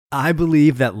I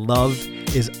believe that love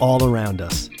is all around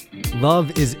us.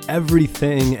 Love is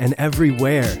everything and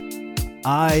everywhere.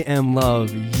 I am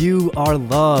love. You are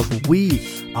love.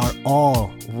 We are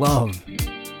all love.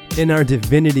 In our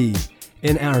divinity,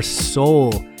 in our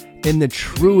soul, in the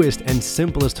truest and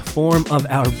simplest form of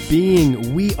our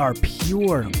being, we are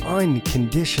pure,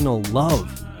 unconditional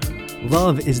love.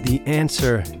 Love is the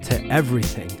answer to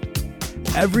everything.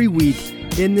 Every week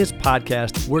in this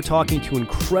podcast, we're talking to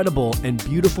incredible and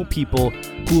beautiful people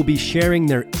who will be sharing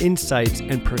their insights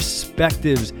and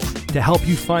perspectives to help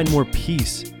you find more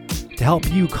peace, to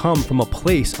help you come from a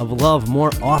place of love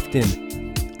more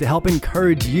often, to help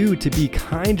encourage you to be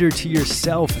kinder to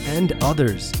yourself and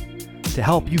others, to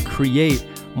help you create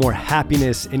more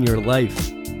happiness in your life,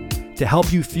 to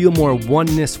help you feel more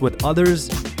oneness with others,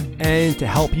 and to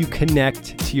help you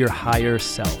connect to your higher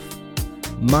self.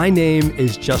 My name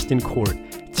is Justin Court.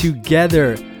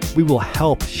 Together, we will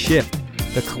help shift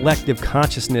the collective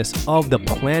consciousness of the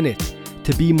planet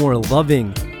to be more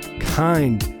loving,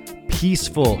 kind,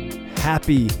 peaceful,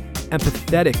 happy,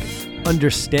 empathetic,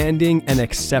 understanding, and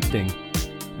accepting.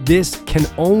 This can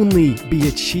only be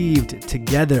achieved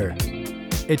together.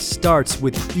 It starts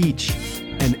with each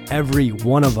and every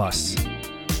one of us.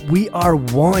 We are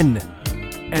one,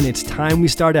 and it's time we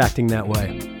start acting that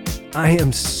way. I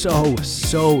am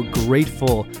so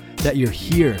grateful that you're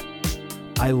here.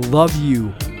 I love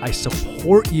you, I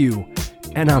support you,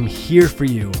 and I'm here for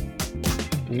you.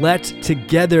 Let's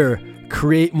together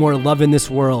create more love in this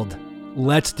world.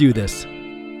 Let's do this.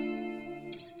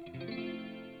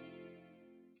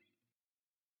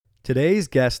 Today's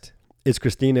guest is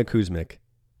Kristina Kuzmic.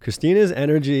 Kristina's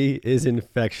energy is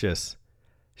infectious.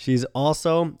 She's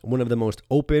also one of the most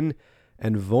open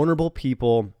and vulnerable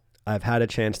people I've had a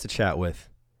chance to chat with.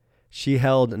 She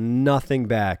held nothing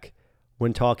back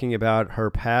when talking about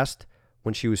her past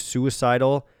when she was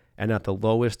suicidal and at the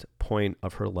lowest point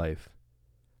of her life.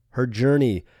 Her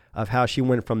journey of how she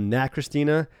went from that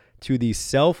Kristina to the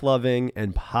self-loving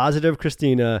and positive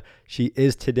Kristina she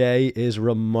is today is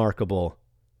remarkable.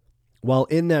 While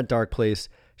in that dark place,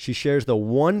 she shares the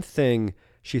one thing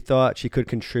she thought she could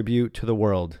contribute to the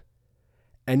world.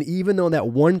 And even though that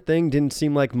one thing didn't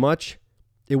seem like much,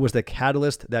 it was the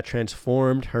catalyst that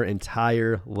transformed her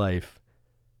entire life.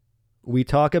 We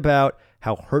talk about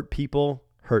how hurt people.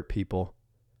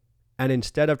 And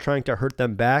instead of trying to hurt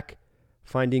them back,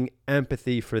 finding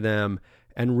empathy for them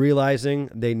and realizing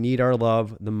they need our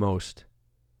love the most.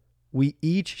 We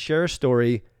each share a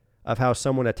story of how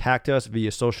someone attacked us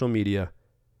via social media.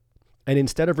 And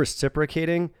instead of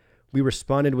reciprocating, we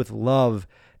responded with love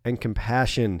and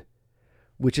compassion,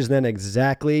 which is then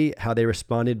exactly how they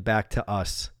responded back to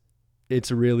us.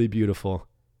 It's really beautiful.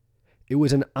 It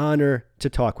was an honor to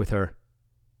talk with her.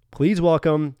 Please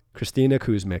welcome Kristina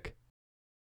Kuzmic.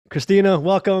 Kristina,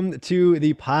 welcome to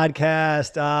the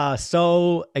podcast.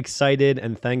 So excited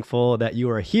and thankful that you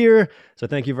are here. So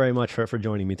thank you very much for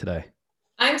joining me today.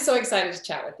 I'm so excited to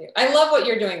chat with you. I love what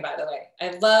you're doing, by the way.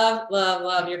 I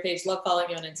love your page. Love following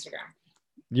you on Instagram.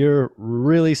 You're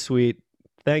really sweet.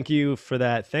 Thank you for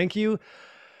that. Thank you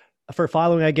for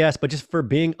following, I guess, but just for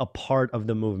being a part of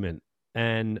the movement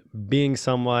and being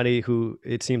somebody who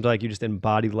it seems like you just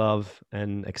embody love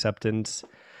and acceptance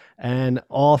and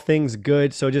all things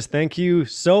good. So just thank you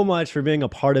so much for being a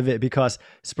part of it, because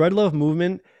Spread Love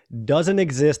Movement doesn't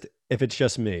exist if it's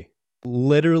just me.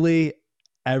 Literally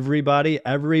everybody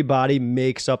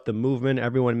makes up the movement.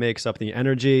 Everyone makes up the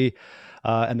energy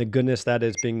and the goodness that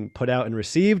is being put out and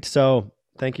received. So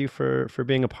thank you for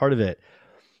being a part of it.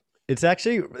 It's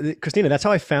actually, Kristina, that's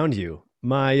how I found you.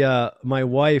 My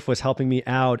wife was helping me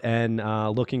out and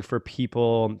looking for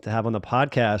people to have on the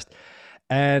podcast.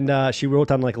 And she wrote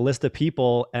down like a list of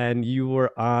people and you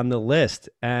were on the list.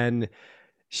 And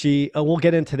we'll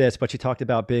get into this, but she talked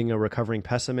about being a recovering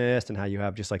pessimist and how you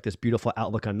have just like this beautiful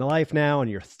outlook on life now and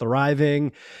you're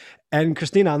thriving. And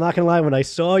Kristina, I'm not going to lie, when I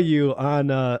saw you on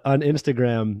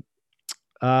Instagram,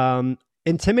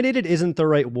 intimidated isn't the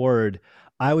right word.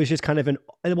 I was just kind of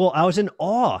I was in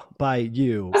awe by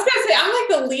you. I was going to say, I'm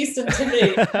like the least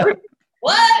intimidating.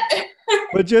 What?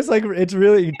 But just like, it's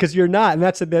really, because you're not, and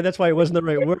that's why it wasn't the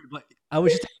right word. But I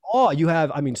was just in awe. You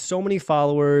have, so many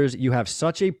followers. You have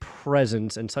such a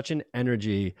presence and such an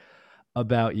energy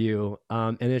about you.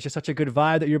 And it's just such a good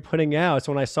vibe that you're putting out.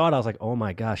 So when I saw it, I was like, oh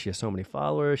my gosh, she has so many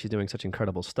followers. She's doing such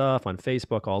incredible stuff on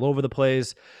Facebook all over the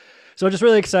place. So I'm just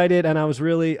really excited, and I'm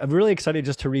really excited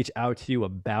just to reach out to you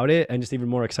about it, and just even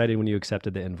more excited when you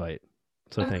accepted the invite.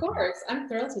 So thank you. Of course, I'm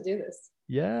thrilled to do this.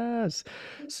 Yes,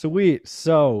 sweet.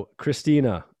 So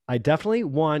Kristina, I definitely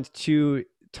want to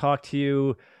talk to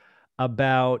you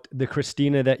about the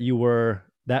Kristina that you were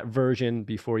that version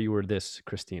before you were this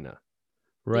Kristina,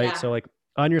 right? Yeah. So like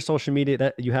on your social media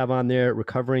that you have on there,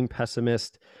 recovering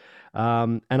pessimist.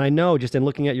 And I know just in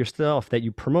looking at your stuff that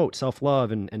you promote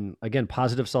self-love and again,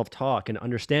 positive self-talk and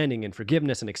understanding and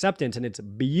forgiveness and acceptance. And it's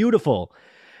beautiful.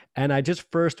 And I just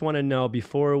first want to know,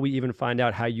 before we even find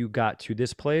out how you got to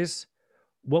this place,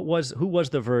 who was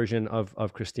the version of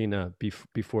Kristina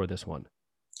before this one?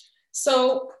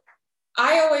 So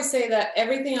I always say that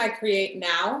everything I create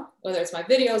now, whether it's my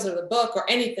videos or the book or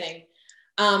anything,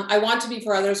 I want to be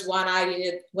for others what I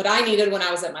needed when I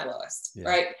was at my lowest, Yeah.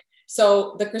 right?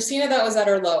 So the Kristina that was at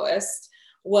her lowest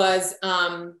was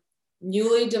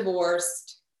newly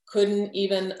divorced, couldn't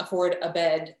even afford a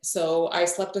bed. So I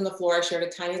slept on the floor. I shared a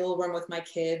tiny little room with my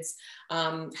kids,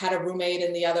 had a roommate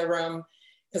in the other room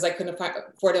because I couldn't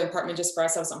afford an apartment just for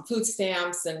us. I was on food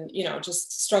stamps and,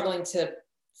 just struggling to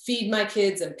feed my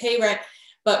kids and pay rent.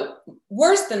 But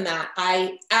worse than that,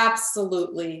 I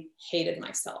absolutely hated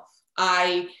myself.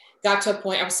 I got to a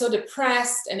point, I was so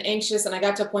depressed and anxious, and I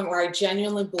got to a point where I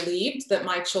genuinely believed that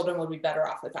my children would be better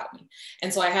off without me.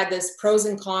 And so I had this pros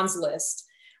and cons list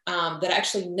that I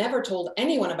actually never told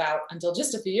anyone about until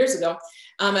just a few years ago.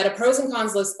 I had a pros and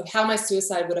cons list of how my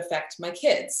suicide would affect my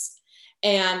kids.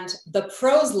 And the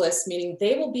pros list, meaning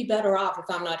they will be better off if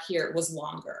I'm not here, was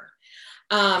longer.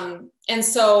 And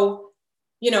so,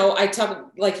 I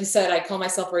talk, like you said, I call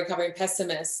myself a recovering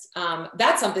pessimist.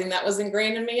 That's something that was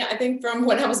ingrained in me, I think, from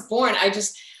when I was born.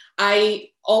 I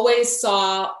always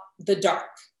saw the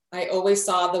dark. I always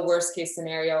saw the worst case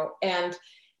scenario. And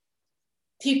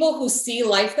people who see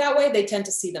life that way, they tend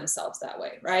to see themselves that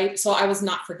way, right? So I was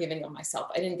not forgiving of myself.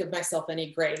 I didn't give myself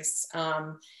any grace.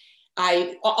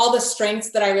 All the strengths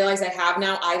that I realize I have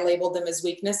now, I labeled them as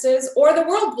weaknesses, or the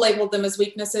world labeled them as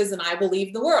weaknesses, and I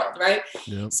believe the world, right?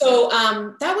 Yep. So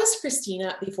that was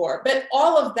Kristina before, but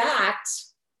all of that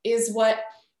is what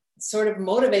sort of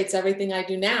motivates everything I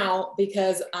do now,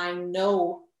 because I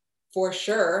know for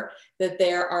sure that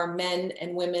there are men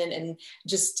and women and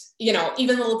just,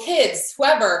 even little kids,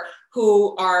 whoever,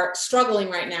 who are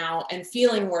struggling right now and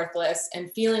feeling worthless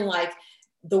and feeling like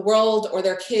the world or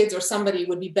their kids or somebody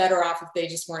would be better off if they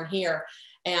just weren't here.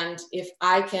 And if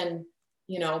I can,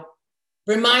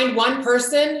 remind one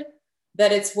person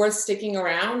that it's worth sticking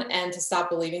around and to stop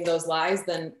believing those lies,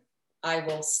 then I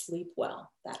will sleep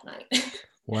well that night.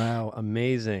 Wow.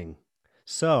 Amazing.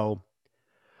 So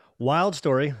wild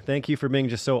story. Thank you for being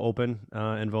just so open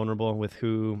and vulnerable with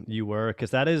who you were. Because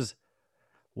that is,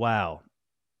 wow.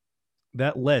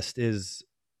 That list is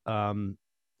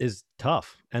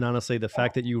tough. And honestly, the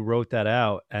fact that you wrote that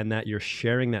out and that you're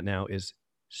sharing that now is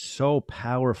so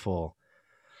powerful.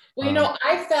 Well,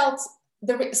 I felt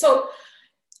so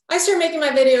I started making my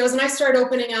videos and I started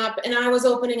opening up, and I was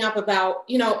opening up about,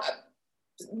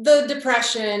 the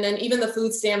depression and even the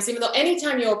food stamps, even though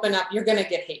anytime you open up, you're going to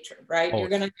get hatred, right? Oh. You're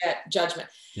going to get judgment.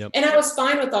 Yep. And I was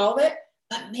fine with all of it,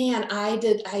 but man, I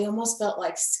almost felt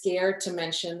like scared to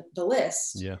mention the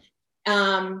list. Yeah.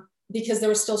 Because there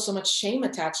was still so much shame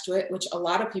attached to it, which a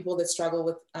lot of people that struggle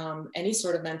with any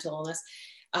sort of mental illness,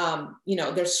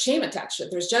 there's shame attached to it.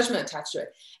 There's judgment attached to it.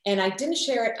 And I didn't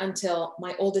share it until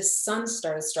my oldest son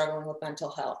started struggling with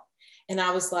mental health. And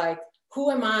I was like, who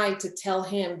am I to tell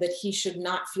him that he should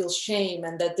not feel shame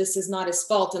and that this is not his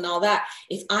fault and all that,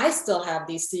 if I still have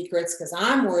these secrets because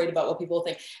I'm worried about what people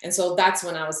think? And so that's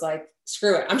when I was like,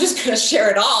 screw it. I'm just going to share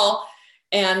it all.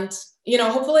 And,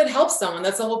 hopefully it helps someone.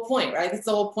 That's the whole point, right? That's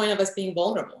the whole point of us being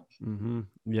vulnerable. Mm-hmm.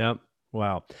 Yep.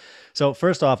 Wow. So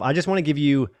first off, I just want to give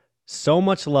you so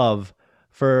much love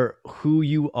for who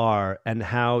you are and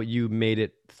how you made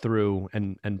it through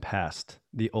and past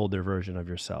the older version of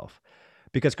yourself.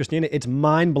 Because Kristina, it's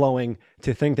mind-blowing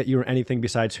to think that you were anything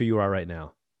besides who you are right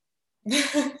now.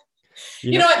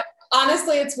 You know what?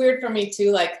 Honestly, it's weird for me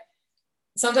too. Like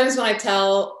sometimes when I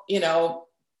tell,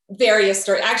 various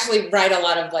stories, I actually write a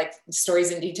lot of like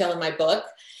stories in detail in my book,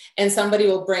 and somebody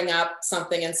will bring up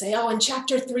something and say, oh, in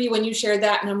chapter 3, when you shared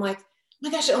that. And I'm like, oh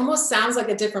my gosh, it almost sounds like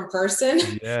a different person.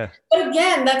 Yeah. But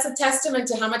again, that's a testament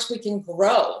to how much we can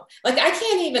grow. Like I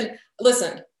can't even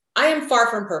listen. I am far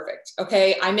from perfect.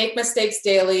 Okay. I make mistakes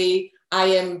daily.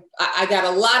 I got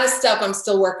a lot of stuff I'm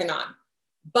still working on,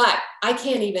 but I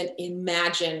can't even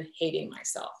imagine hating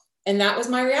myself. And that was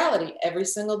my reality every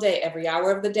single day, every hour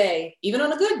of the day. Even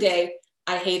on a good day,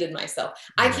 I hated myself.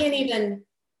 I can't even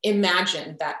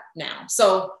imagine that now.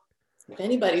 So if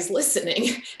anybody's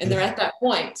listening and they're at that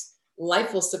point,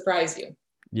 life will surprise you.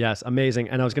 Yes. Amazing.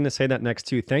 And I was going to say that next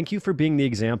too. Thank you for being the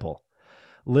example.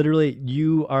 Literally,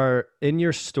 you are in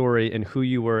your story and who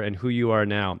you were and who you are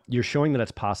now. You're showing that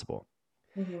it's possible.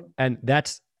 Mm-hmm. And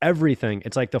that's everything.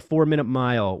 It's like the 4-minute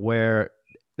mile where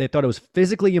They thought it was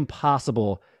physically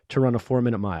impossible to run a 4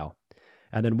 minute mile.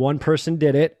 And then one person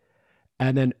did it.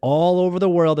 And then all over the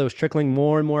world, it was trickling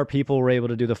more and more people were able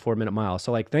to do the 4 minute mile.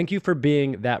 So, like, thank you for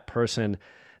being that person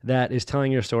that is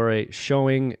telling your story,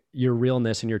 showing your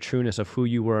realness and your trueness of who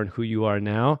you were and who you are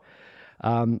now.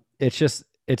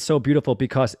 It's so beautiful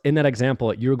because in that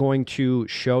example, you're going to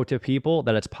show to people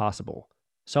that it's possible.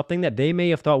 Something that they may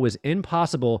have thought was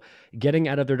impossible, getting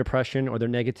out of their depression or their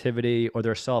negativity or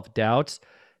their self doubts.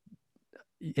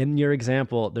 In your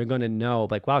example, they're going to know,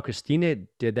 like, wow, Kristina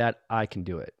did that. I can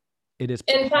do it. It is.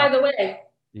 And by the way,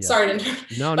 Yeah. sorry to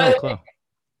interrupt. No, By no, the way, Chloe.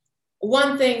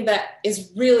 one thing that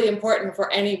is really important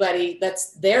for anybody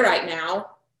that's there right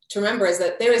now to remember is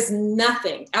that there is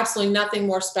nothing, absolutely nothing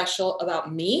more special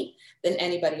about me than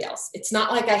anybody else. It's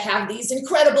not like I have these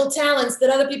incredible talents that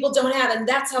other people don't have, and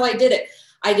that's how I did it.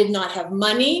 I did not have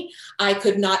money. I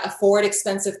could not afford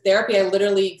expensive therapy. I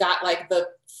literally got like the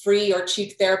free or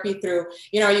cheap therapy through,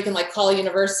 you can like call a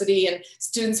university, and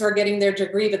students who are getting their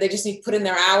degree, but they just need to put in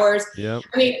their hours. Yeah.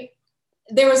 I mean,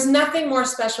 there was nothing more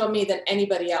special to me than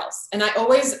anybody else. And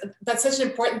that's such an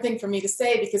important thing for me to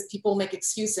say, because people make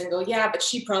excuses and go, yeah, but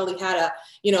she probably had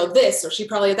this, or she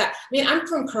probably had that. I mean, I'm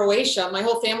from Croatia. My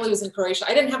whole family was in Croatia.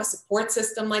 I didn't have a support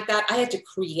system like that. I had to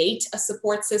create a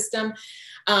support system.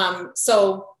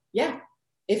 So yeah,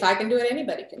 if I can do it,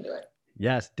 anybody can do it.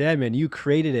 Yes, damn, man, you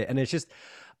created it. And it's just,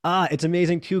 it's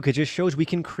amazing too, because it just shows we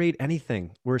can create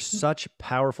anything. We're such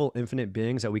powerful, infinite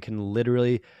beings that we can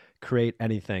literally create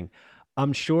anything.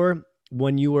 I'm sure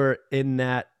when you were in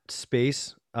that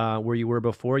space where you were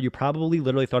before, you probably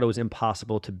literally thought it was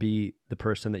impossible to be the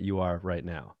person that you are right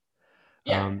now.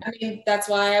 Yeah, I mean, that's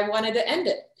why I wanted to end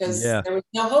it, because Yeah. there was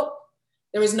no hope.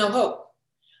 There was no hope.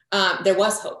 There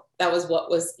was hope. That was what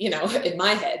was, in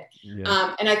my head.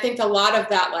 Yeah. And I think a lot of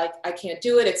that, like, I can't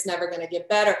do it. It's never going to get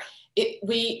better.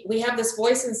 We have this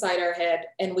voice inside our head,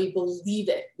 and we believe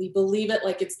it. We believe it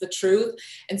like it's the truth.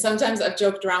 And sometimes I've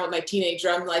joked around with my teenager.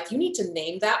 I'm like, you need to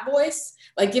name that voice.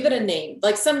 Like, give it a name,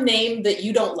 like some name that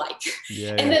you don't like,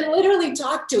 Yeah, and then literally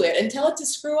talk to it and tell it to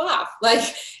screw off. Like,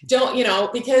 don't,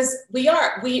 because we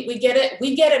get it.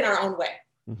 We get in our own way.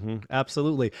 Mm-hmm.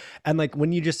 Absolutely. And like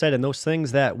when you just said, and those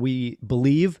things that we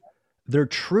believe, they're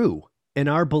true. In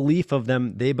our belief of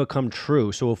them, they become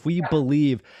true. So if we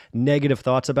believe negative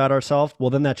thoughts about ourselves, well,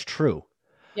 then that's true.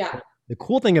 Yeah. The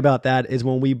cool thing about that is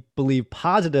when we believe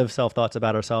positive self-thoughts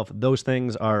about ourselves, those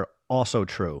things are also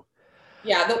true.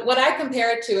 Yeah. What I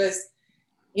compare it to is,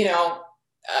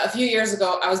 a few years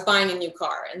ago, I was buying a new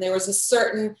car, and there was a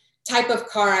certain type of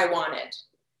car I wanted.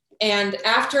 And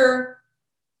after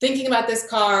thinking about this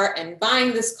car and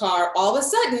buying this car, all of a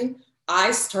sudden,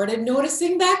 I started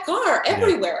noticing that car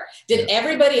everywhere. Did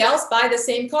everybody else buy the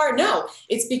same car? No,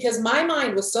 it's because my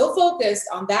mind was so focused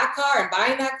on that car and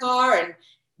buying that car, and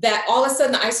that all of a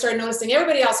sudden I started noticing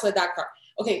everybody else with that car.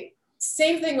 Okay,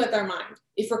 same thing with our mind.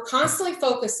 If we're constantly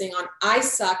focusing on I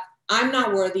suck, I'm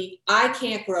not worthy, I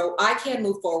can't grow, I can't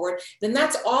move forward, then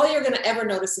that's all you're going to ever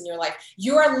notice in your life.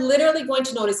 You are literally going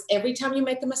to notice every time you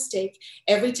make a mistake,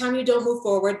 every time you don't move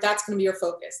forward, that's going to be your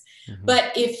focus. Mm-hmm.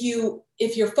 But if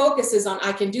your focus is on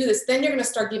I can do this, then you're going to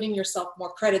start giving yourself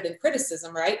more credit than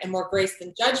criticism, right? And more grace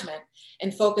than judgment,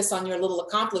 and focus on your little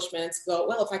accomplishments. Go,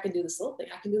 well, if I can do this little thing,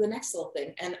 I can do the next little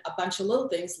thing. And a bunch of little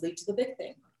things lead to the big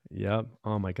thing. Yep.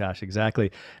 Oh my gosh,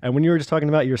 exactly. And when you were just talking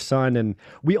about your son, and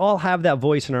we all have that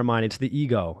voice in our mind, it's the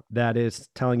ego that is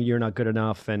telling you you're not good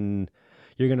enough and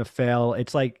you're going to fail.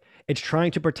 It's like, it's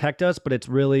trying to protect us, but it's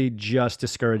really just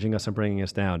discouraging us and bringing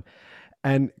us down.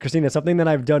 And Kristina, something that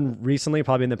I've done recently,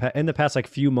 probably in the past like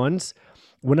few months,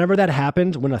 whenever that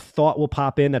happens, when a thought will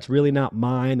pop in that's really not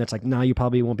mine, that's like, no, you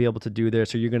probably won't be able to do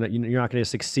this, or you're not going to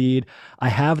succeed. I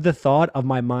have the thought of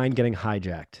my mind getting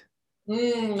hijacked.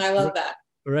 I love that.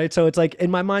 Right. So it's like in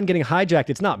my mind getting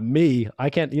hijacked, it's not me. I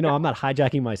can't, I'm not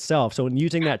hijacking myself. So in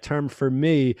using that term for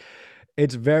me,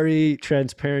 it's very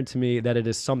transparent to me that it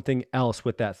is something else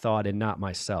with that thought and not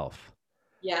myself.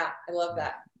 Yeah. I love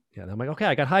that. Yeah. I'm like, okay,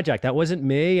 I got hijacked. That wasn't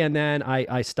me. And then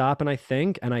I stop and I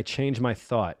think and I change my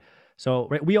thought. So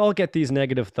right, we all get these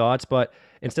negative thoughts, but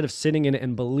instead of sitting in it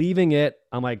and believing it,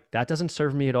 I'm like, that doesn't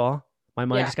serve me at all. My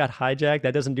mind just got hijacked.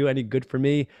 That doesn't do any good for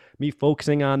me. Me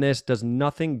focusing on this does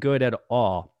nothing good at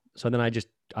all. So then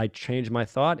I change my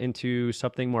thought into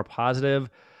something more positive,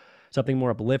 something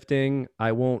more uplifting.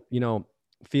 I won't,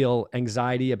 feel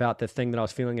anxiety about the thing that I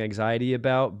was feeling anxiety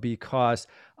about, because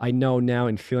I know now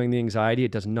in feeling the anxiety,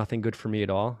 it does nothing good for me at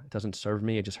all. It doesn't serve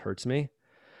me. It just hurts me.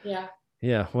 Yeah.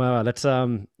 Yeah. Wow. That's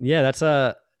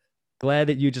glad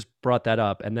that you just brought that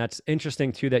up. And that's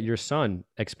interesting too, that your son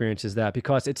experiences that,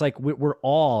 because it's like we're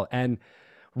all, and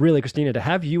really, Kristina, to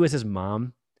have you as his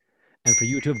mom And for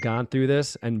you to have gone through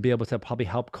this and be able to probably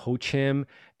help coach him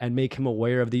and make him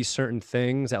aware of these certain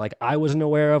things that like I wasn't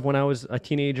aware of when I was a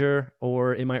teenager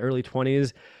or in my early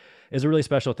 20s is a really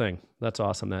special thing. That's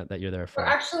awesome that you're there Or for.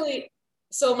 actually,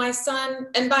 so my son,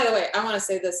 and by the way, I want to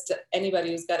say this to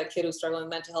anybody who's got a kid who's struggling with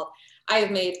mental health. I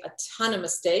have made a ton of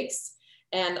mistakes.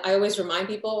 And I always remind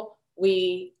people,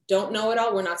 we don't know it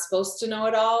all. We're not supposed to know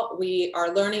it all. We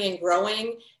are learning and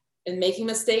growing and making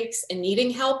mistakes and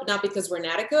needing help, not because we're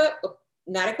inadequate,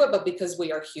 but because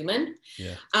we are human.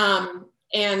 Yeah.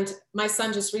 And my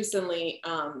son just recently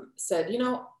said,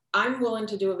 I'm willing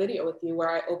to do a video with you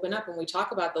where I open up and we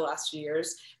talk about the last few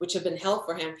years, which have been hell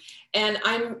for him. And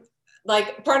I'm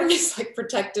like, part of me is like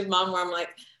protective mom, where I'm like,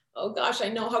 oh gosh, I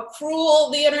know how cruel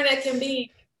the internet can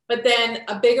be. But then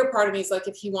a bigger part of me is like,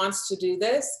 if he wants to do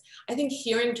this, I think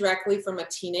hearing directly from a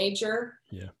teenager,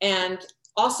 and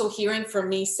also hearing from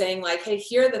me saying like, hey,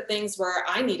 here are the things where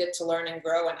I needed to learn and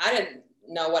grow. And I didn't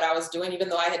know what I was doing, even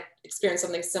though I had experienced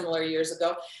something similar years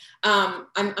ago.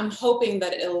 I'm hoping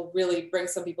that it'll really bring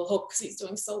some people hope, because he's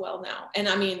doing so well now. And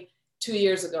I mean, 2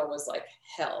 years ago was like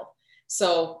hell.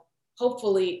 So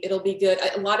hopefully it'll be good.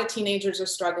 A lot of teenagers are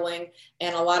struggling,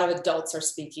 and a lot of adults are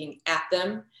speaking at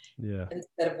them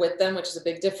instead of with them, which is a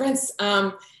big difference.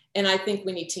 And I think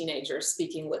we need teenagers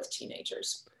speaking with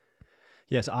teenagers.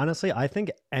 Yes, honestly, I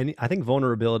think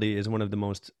vulnerability is one of the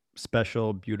most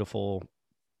special, beautiful,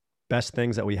 best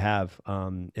things that we have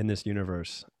in this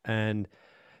universe. And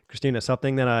Kristina,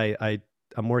 something that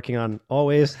I'm working on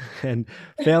always and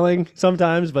failing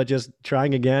sometimes, but just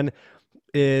trying again,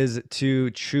 is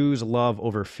to choose love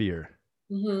over fear,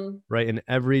 right? In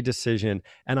every decision.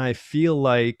 And I feel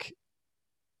like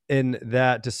in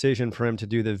that decision for him to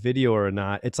do the video or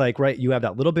not, it's like, right, you have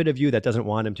that little bit of you that doesn't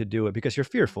want him to do it because you're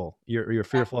fearful. You're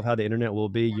fearful of how the internet will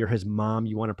be. You're his mom.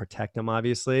 You want to protect him,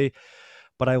 obviously.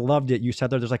 But I loved it. You said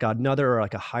that there's like another, or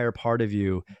like a higher part of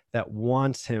you that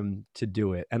wants him to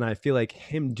do it. And I feel like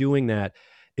him doing that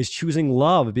is choosing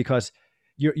love, because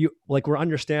you like, we're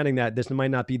understanding that this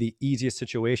might not be the easiest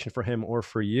situation for him or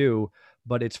for you,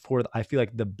 but it's for, I feel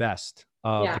like, the best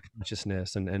of the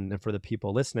consciousness and for the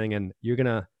people listening. And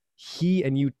he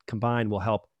and you combined will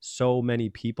help so many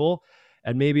people.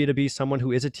 And maybe it'll be someone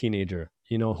who is a teenager,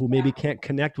 who maybe can't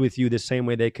connect with you the same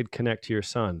way they could connect to your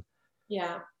son.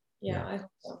 Yeah, I hope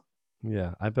so.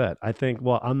 Yeah, I bet. I think,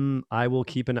 I will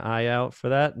keep an eye out for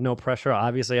that. No pressure,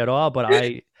 obviously, at all.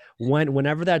 But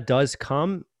whenever that does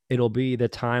come, it'll be the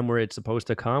time where it's supposed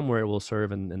to come, where it will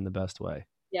serve in the best way.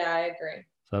 Yeah, I agree.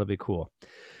 So that'll be cool.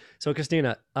 So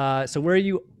Kristina, so where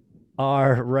you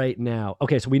are right now.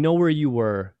 Okay, so we know where you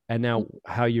were and now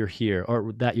how you're here,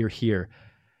 or that you're here.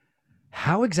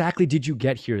 How exactly did you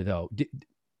get here, though?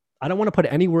 I don't want to put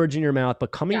any words in your mouth,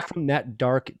 but coming from that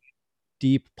dark,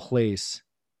 deep place,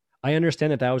 I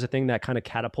understand that was a thing that kind of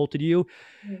catapulted you.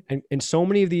 And in so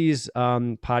many of these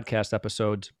podcast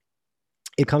episodes,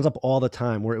 it comes up all the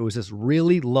time where it was this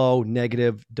really low,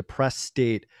 negative, depressed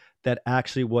state that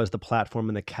actually was the platform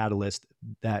and the catalyst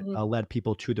that led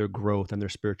people to their growth and their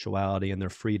spirituality and their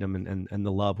freedom and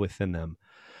the love within them.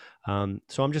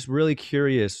 So I'm just really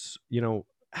curious,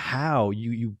 how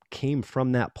you came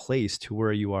from that place to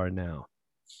where you are now.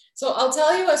 So I'll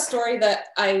tell you a story that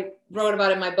I wrote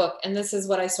about in my book, and this is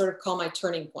what I sort of call my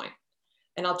turning point.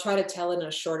 And I'll try to tell it in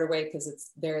a shorter way because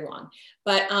it's very long.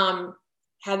 But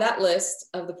had that list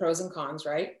of the pros and cons,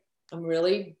 right? I'm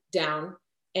really down.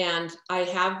 And I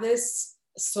have this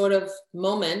sort of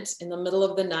moment in the middle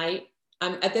of the night.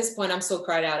 At this point, I'm so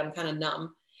cried out, I'm kind of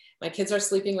numb. My kids are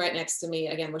sleeping right next to me.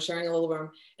 Again, we're sharing a little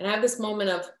room. And I have this moment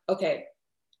of, okay,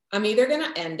 I'm either going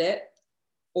to end it,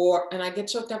 and I get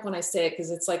choked up when I say it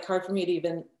because it's like hard for me to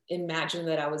even imagine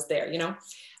that I was there,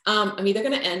 I'm either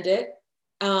going to end it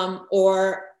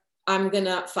or I'm going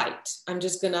to fight. I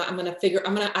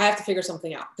have to figure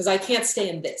something out because I can't stay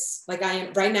in this. Like I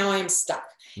am right now, I am stuck.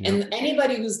 Yep. And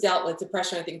anybody who's dealt with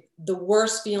depression, I think the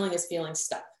worst feeling is feeling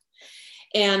stuck.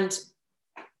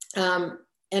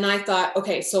 And I thought,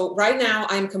 okay, so right now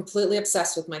I'm completely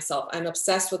obsessed with myself. I'm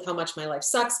obsessed with how much my life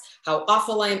sucks, how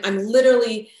awful I am. I'm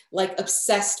literally like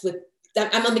obsessed with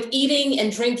that. I'm like eating and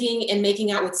drinking and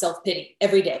making out with self-pity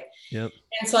every day. Yep.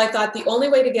 And so I thought the only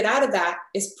way to get out of that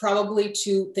is probably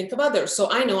to think of others. So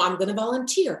I know I'm going to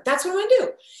volunteer. That's what I'm going to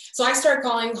do. So I started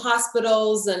calling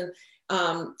hospitals and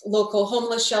local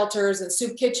homeless shelters and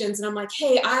soup kitchens. And I'm like,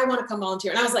 hey, I want to come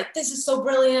volunteer. And I was like, this is so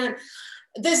brilliant.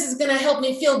 This is going to help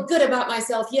me feel good about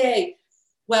myself. Yay.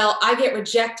 Well, I get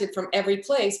rejected from every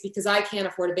place because I can't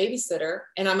afford a babysitter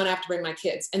and I'm going to have to bring my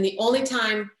kids. And the only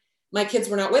time my kids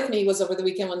were not with me was over the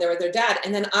weekend when they were with their dad.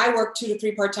 And then I worked 2 to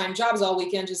 3 part-time jobs all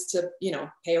weekend just to,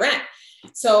 pay rent.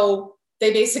 So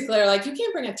they basically are like, you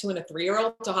can't bring a 2 and a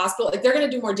 3-year-old to hospital. Like they're going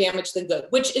to do more damage than good,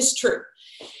 which is true.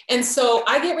 And so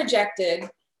I get rejected.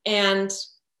 And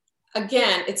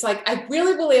again, it's like, I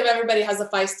really believe everybody has a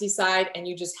feisty side, and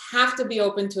you just have to be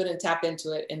open to it and tap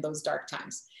into it in those dark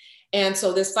times. And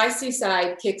so this feisty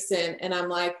side kicks in, and I'm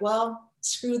like, well,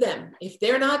 screw them. If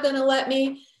they're not going to let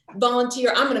me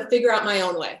volunteer, I'm going to figure out my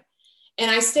own way. And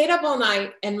I stayed up all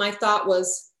night, and my thought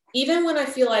was, even when I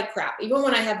feel like crap, even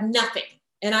when I have nothing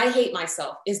and I hate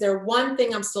myself, is there one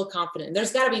thing I'm still confident in?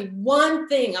 There's got to be one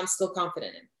thing I'm still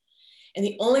confident in. And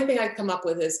the only thing I come up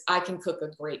with is I can cook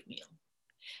a great meal.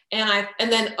 And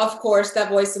then of course that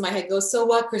voice in my head goes, so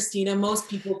what, Kristina? Most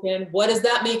people can. What does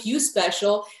that make you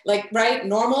special? Like, right?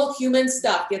 Normal human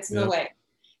stuff gets in the way.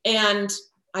 And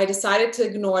I decided to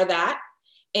ignore that.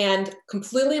 And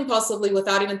completely impulsively,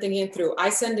 without even thinking it through, I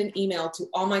send an email to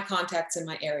all my contacts in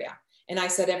my area. And I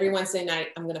said, every Wednesday night,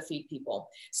 I'm going to feed people.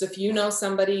 So if you know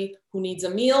somebody who needs a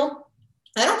meal,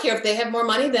 I don't care if they have more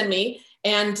money than me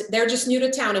and they're just new to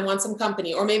town and want some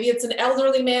company, or maybe it's an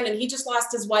elderly man and he just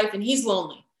lost his wife and he's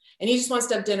lonely and he just wants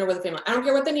to have dinner with a family. I don't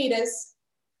care what the need is.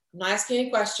 I'm not asking any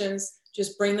questions.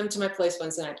 Just bring them to my place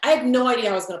Wednesday night. I had no idea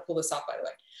how I was going to pull this off, by the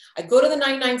way. I go to the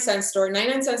 99-cent store.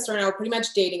 99-cent store and I were pretty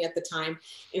much dating at the time.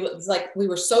 It was like we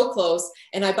were so close,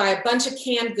 and I buy a bunch of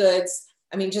canned goods.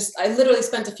 I mean, I literally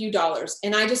spent a few dollars,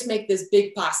 and I just make this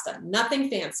big pasta, nothing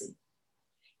fancy.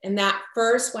 And that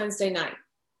first Wednesday night,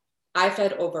 I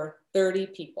fed over 30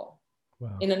 people.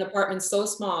 Wow. In an apartment so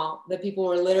small that people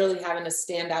were literally having to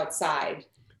stand outside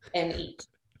and eat.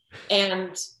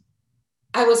 And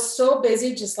I was so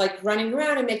busy just like running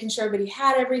around and making sure everybody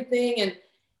had everything. And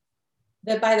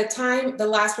that by the time the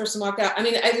last person walked out, I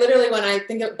mean, I literally, when I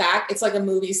think of back, it's like a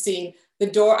movie scene. The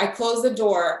door, I closed the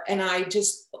door, and I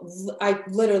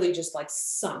literally just like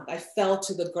sunk. I fell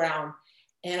to the ground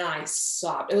and I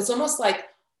sobbed. It was almost like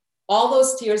all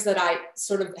those tears that I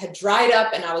sort of had dried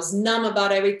up, and I was numb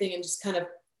about everything and just kind of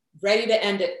ready to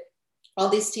end it. All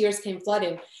these tears came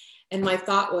flooding. And my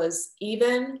thought was,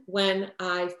 even when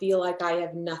I feel like I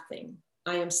have nothing,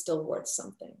 I am still worth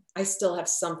something. I still have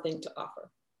something to offer.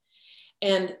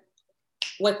 And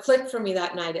what clicked for me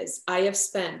that night is I have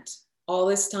spent all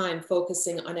this time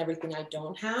focusing on everything I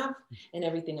don't have and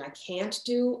everything I can't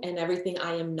do and everything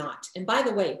I am not. And by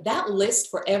the way, that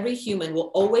list for every human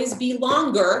will always be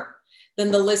longer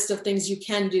than the list of things you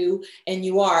can do and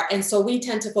you are. And so we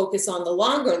tend to focus on the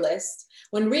longer list,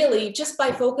 when really just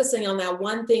by focusing on that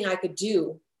one thing I could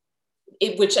do,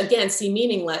 which again, seemed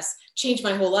meaningless, changed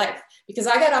my whole life. Because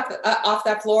I got off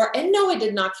that floor, and no, it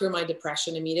did not cure my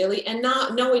depression immediately. And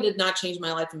no, it did not change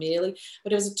my life immediately,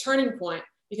 but it was a turning point,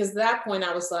 because at that point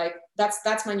I was like,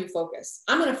 that's my new focus.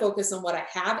 I'm going to focus on what I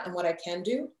have and what I can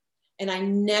do. And I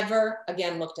never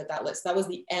again looked at that list. That was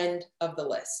the end of the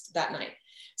list that night.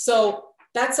 So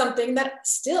that's something that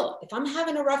still, if I'm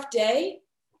having a rough day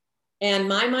and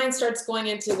my mind starts going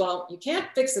into, well, you can't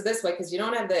fix it this way because you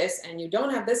don't have this and you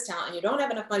don't have this talent and you don't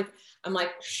have enough money. I'm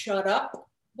like, shut up,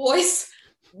 boys.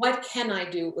 What can I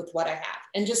do with what I have?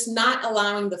 And just not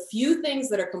allowing the few things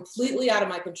that are completely out of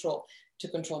my control to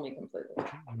control me completely.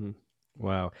 Mm-hmm.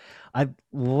 Wow. I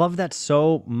love that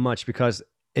so much, because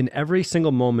in every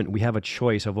single moment we have a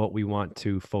choice of what we want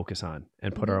to focus on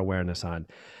and put our awareness on.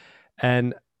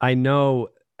 And I know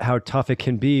how tough it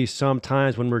can be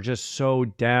sometimes when we're just so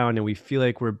down and we feel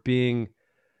like we're being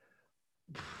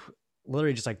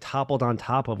literally just like toppled on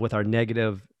top of with our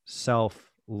negative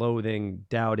self-loathing,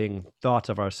 doubting thoughts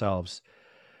of ourselves.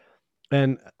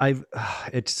 And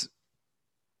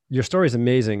your story is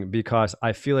amazing, because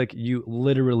I feel like you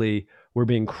literally were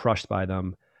being crushed by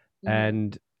them.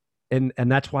 Mm-hmm.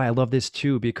 And that's why I love this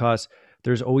too, because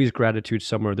there's always gratitude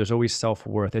somewhere. There's always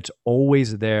self-worth. It's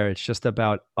always there. It's just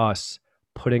about us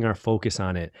putting our focus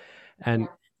on it. And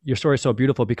your story is so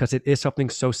beautiful because it is something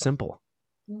so simple.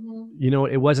 Mm-hmm. You know,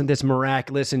 it wasn't this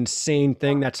miraculous, insane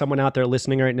thing that someone out there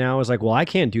listening right now is like, well, I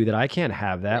can't do that. I can't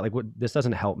have that. Like, this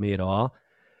doesn't help me at all.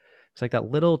 It's like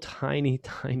that little tiny,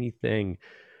 tiny thing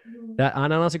that,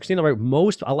 and honestly, Kristina,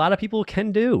 like a lot of people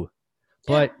can do,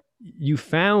 but you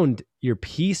found your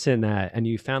peace in that, and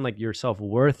you found like your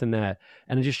self-worth in that.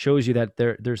 And it just shows you that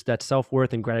there's that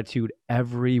self-worth and gratitude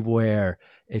everywhere.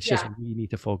 It's just, we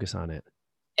need to focus on it.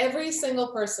 Every single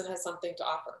person has something to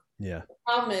offer. Yeah. The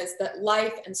problem is that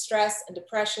life and stress and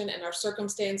depression and our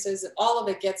circumstances and all of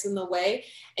it gets in the way,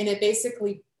 and it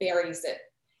basically buries it.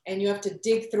 And you have to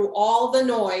dig through all the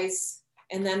noise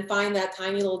and then find that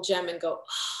tiny little gem and go,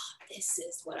 this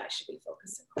is what I should be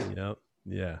focusing on. Yep.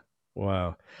 Yeah.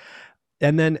 Wow.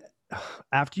 And then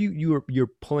after you're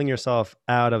pulling yourself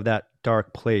out of that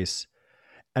dark place,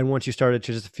 And once you started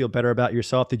to just feel better about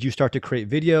yourself, did you start to create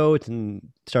videos and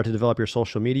start to develop your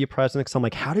social media presence? So I'm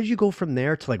like, how did you go from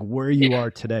there to like where you are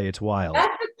today? It's wild.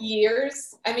 That took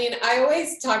years. I mean, I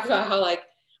always talk about how like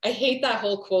I hate that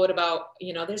whole quote about,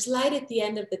 there's light at the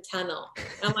end of the tunnel.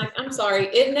 I'm like, I'm sorry.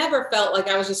 It never felt like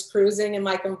I was just cruising in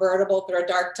my convertible through a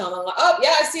dark tunnel. Like, oh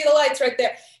yeah, I see the lights right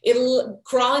there.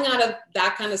 Crawling out of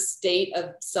that kind of state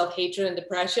of self-hatred and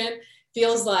depression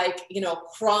feels like,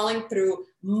 crawling through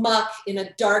muck in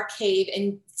a dark cave.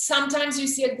 And sometimes you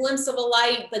see a glimpse of a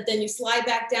light, but then you slide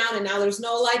back down and now there's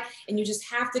no light, and you just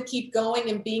have to keep going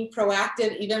and being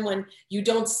proactive even when you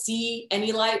don't see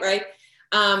any light, right?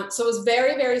 So it was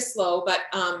very, very slow, but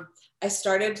I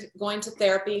started going to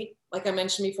therapy. Like I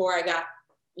mentioned before, I got,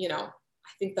 I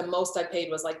think the most I paid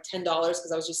was like $10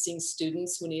 because I was just seeing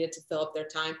students who needed to fill up their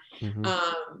time.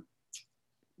 Mm-hmm.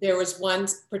 There was one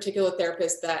particular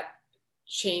therapist that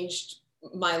changed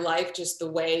my life, just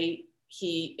the way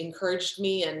he encouraged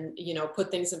me and, put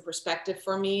things in perspective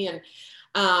for me. And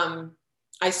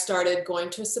I started going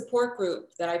to a support group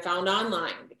that I found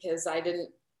online because I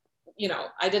didn't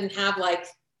have like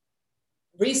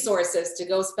resources to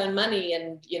go spend money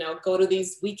and, go to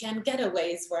these weekend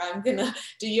getaways where I'm going to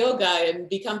do yoga and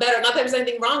become better. Not that there's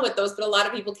anything wrong with those, but a lot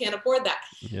of people can't afford that.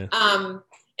 Yeah.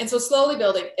 And so slowly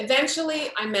building,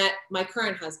 eventually I met my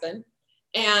current husband,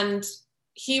 and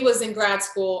he was in grad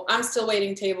school. I'm still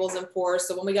waiting tables and pours.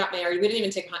 So when we got married, we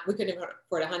couldn't even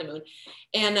afford a honeymoon.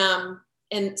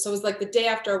 And so it was like the day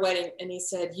after our wedding, and he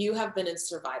said, you have been in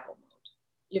survival mode.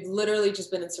 You've literally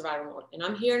just been in survival mode. And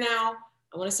I'm here now.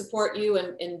 I want to support you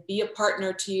and be a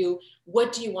partner to you.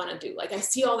 What do you want to do? Like, I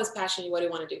see all this passion in you. What do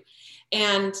you want to do?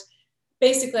 And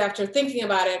basically, after thinking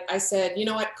about it, I said, you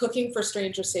know what? Cooking for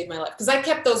strangers saved my life. Because I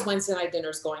kept those Wednesday night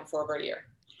dinners going for over a year.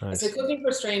 Nice. I said, cooking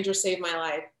for strangers saved my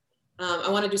life. I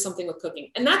want to do something with cooking.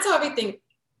 And that's how everything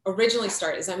originally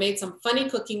started. Is I made some funny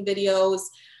cooking videos,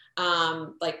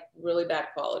 like really bad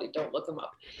quality. Don't look them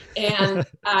up. And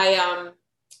I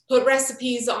put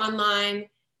recipes online,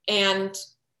 and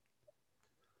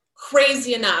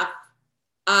crazy enough,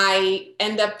 I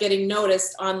end up getting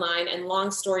noticed online, and long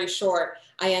story short,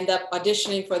 I end up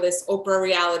auditioning for this Oprah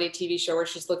reality TV show where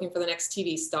she's looking for the next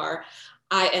TV star.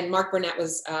 And Mark Burnett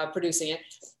was producing it.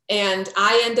 And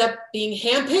I end up being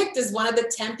handpicked as one of the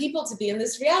 10 people to be in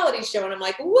this reality show. And I'm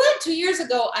like, what? 2 years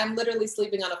ago, I'm literally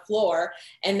sleeping on a floor,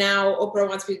 and now Oprah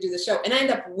wants me to do the show. And I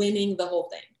end up winning the whole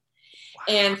thing.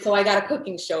 And so I got a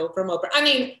cooking show from Oprah. I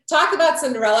mean, talk about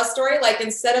Cinderella story. Like,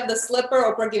 instead of the slipper,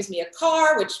 Oprah gives me a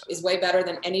car, which is way better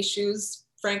than any shoes,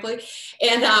 frankly.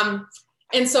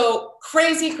 And so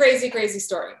crazy, crazy, crazy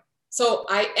story. So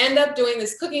I end up doing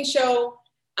this cooking show.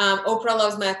 Oprah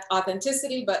loves my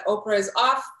authenticity, but Oprah is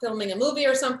off filming a movie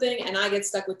or something, and I get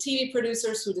stuck with TV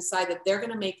producers who decide that they're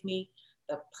going to make me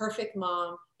the perfect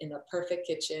mom in the perfect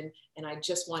kitchen. And I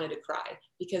just wanted to cry,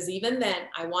 because even then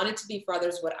I wanted to be for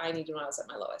others what I needed when I was at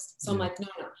my lowest. So I'm like, no,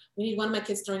 we need one of my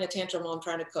kids throwing a tantrum while I'm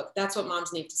trying to cook. That's what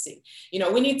moms need to see. We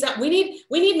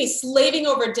need me slaving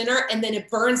over dinner, and then it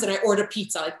burns and I order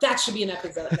pizza. Like, that should be an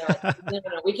episode. Like, no,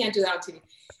 we can't do that on TV.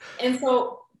 And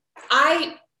so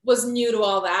I was new to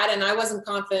all that, and I wasn't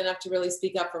confident enough to really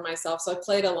speak up for myself. So I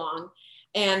played along,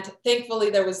 and thankfully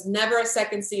there was never a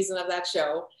second season of that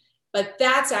show. But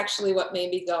that's actually what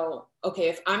made me go, okay,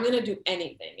 if I'm going to do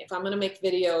anything, if I'm going to make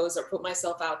videos or put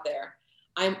myself out there,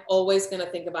 I'm always going to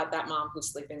think about that mom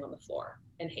who's sleeping on the floor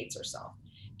and hates herself.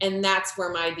 And that's where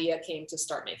my idea came to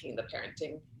start making the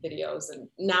parenting videos. And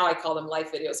now I call them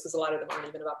life videos, because a lot of them aren't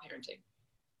even about parenting.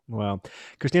 Wow.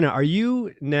 Kristina, are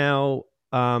you now,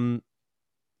 when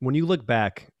you look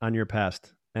back on your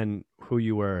past and who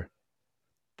you were,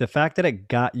 the fact that it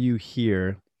got you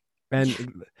here,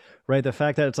 and right, the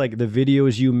fact that it's like the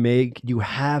videos you make, you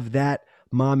have that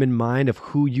mom in mind of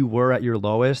who you were at your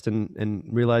lowest, and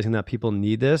realizing that people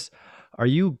need this. Are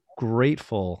you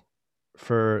grateful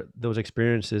for those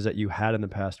experiences that you had in the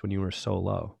past when you were so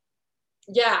low?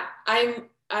 Yeah,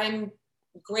 I'm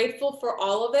grateful for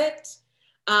all of it.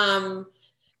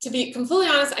 To be completely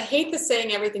honest, I hate the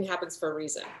saying everything happens for a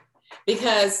reason,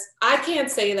 because I can't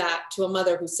say that to a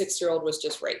mother whose 6-year-old was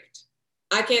just raped.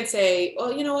 I can't say,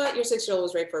 well, you know what, your 6-year-old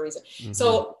was raped for a reason. Mm-hmm.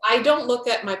 So I don't look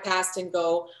at my past and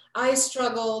go, I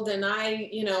struggled and I,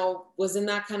 was in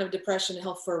that kind of depression and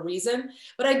health for a reason.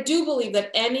 But I do believe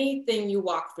that anything you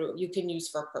walk through, you can use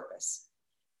for a purpose.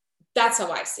 That's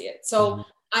how I see it. So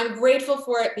I'm grateful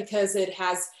for it, because it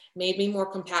has made me more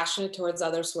compassionate towards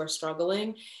others who are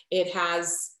struggling. It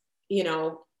has,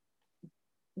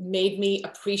 made me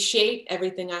appreciate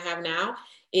everything I have now.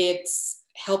 It's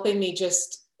helping me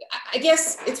just, I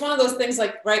guess it's one of those things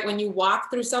like, right, when you walk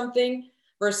through something,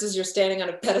 versus you're standing on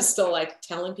a pedestal, like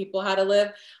telling people how to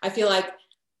live. I feel like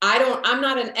I'm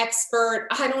not an expert.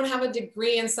 I don't have a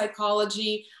degree in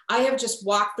psychology. I have just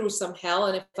walked through some hell.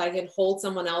 And if I can hold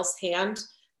someone else's hand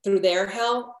through their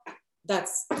hell,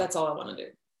 that's all I want to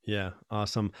do. Yeah.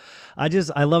 Awesome. I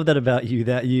love that about you,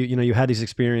 that you had these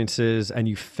experiences and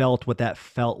you felt what that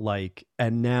felt like.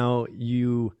 And now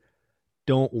you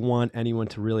don't want anyone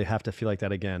to really have to feel like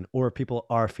that again, or if people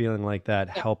are feeling like that,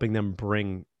 Yeah. helping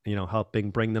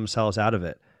bring themselves out of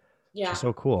it. Yeah.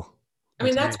 So cool. I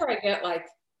mean, that's where I get like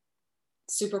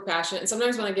super passionate. And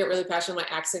sometimes when I get really passionate,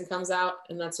 my accent comes out,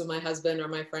 and that's when my husband or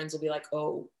my friends will be like,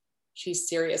 oh, she's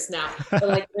serious now. But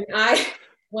like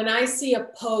when I see a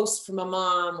post from a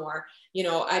mom, or,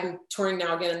 I'm touring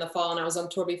now again in the fall, and I was on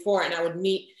tour before, and I would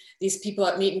meet these people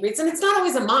at meet and greets, and it's not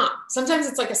always a mom. Sometimes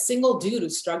it's like a single dude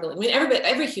who's struggling. I mean,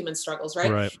 every human struggles,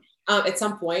 right? At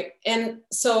some point. And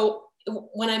so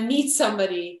when I meet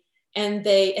somebody and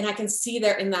I can see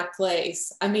they're in that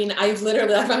place, I mean, I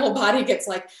literally, like, my whole body gets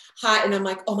like hot, and I'm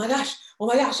like, oh my gosh,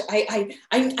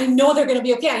 I know they're going to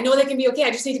be okay. I know they can be okay.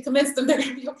 I just need to convince them they're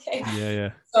going to be okay.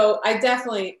 Yeah. So I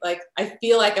definitely, I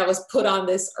feel like I was put on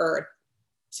this earth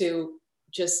to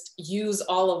just use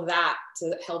all of that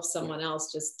to help someone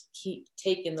else just keep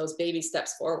taking those baby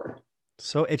steps forward.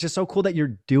 So it's just so cool that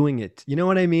you're doing it. You know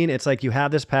what I mean? It's like you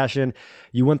have this passion,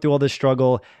 you went through all this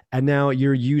struggle, and now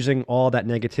you're using all that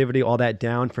negativity, all that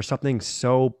down for something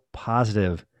so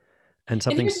positive and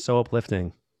something so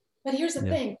uplifting. But here's the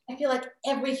thing. I feel like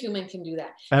every human can do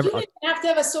that. You don't even have to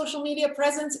have a social media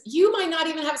presence. You might not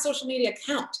even have a social media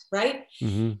account, right?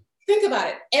 Mm-hmm. Think about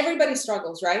it. Everybody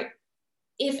struggles, right?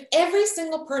 If every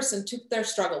single person took their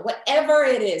struggle, whatever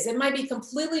it is, it might be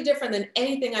completely different than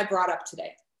anything I brought up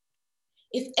today.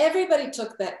 If everybody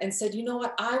took that and said, you know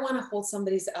what, I want to hold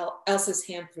somebody else's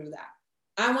hand through that.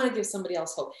 I want to give somebody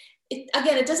else hope.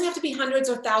 Again, it doesn't have to be hundreds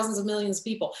or thousands of millions of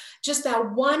people. Just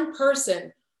that one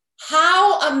person.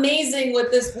 How amazing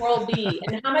would this world be?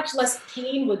 And how much less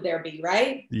pain would there be,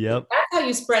 right? Yep. That's how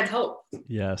you spread hope.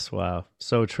 Yes. Wow.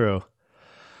 So true.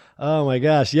 Oh my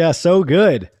gosh. Yeah. So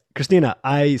good. Kristina,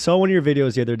 I saw one of your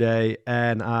videos the other day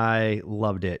and I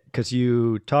loved it because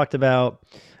you talked about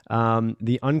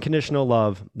the unconditional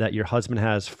love that your husband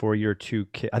has for your two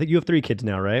kids. I think you have 3 kids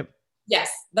now, right?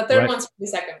 Yes. The third one's for the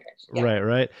second marriage. Yeah.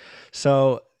 Right.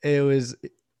 So it was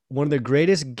one of the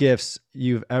greatest gifts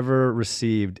you've ever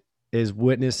received is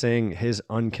witnessing his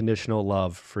unconditional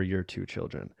love for your 2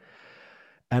 children.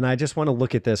 And I just want to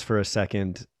look at this for a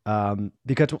second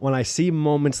because when I see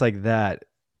moments like that,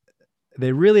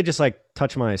 they really just like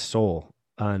touch my soul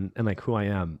and like who I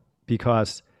am,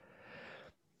 because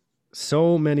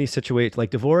so many situations, like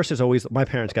divorce is always, my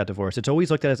parents got divorced. It's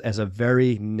always looked at as a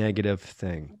very negative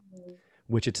thing,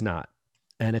 which it's not.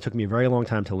 And it took me a very long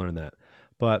time to learn that,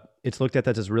 but it's looked at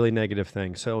as this really negative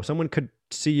thing. So someone could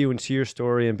see you and see your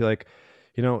story and be like,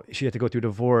 she had to go through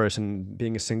divorce and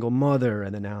being a single mother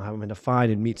and then now having to find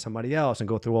and meet somebody else and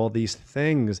go through all these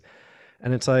things.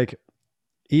 And it's like,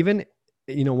 even,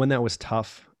 when that was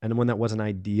tough and when that wasn't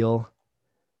ideal,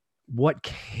 what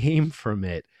came from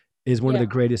it is one of the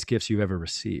greatest gifts you've ever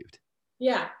received.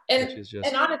 Yeah. And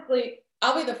honestly,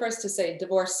 I'll be the first to say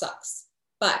divorce sucks.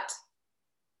 But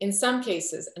in some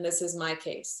cases, and this is my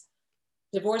case,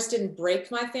 divorce didn't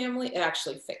break my family. It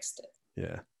actually fixed it.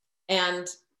 Yeah. And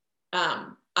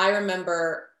I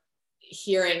remember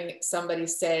hearing somebody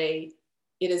say,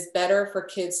 it is better for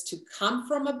kids to come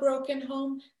from a broken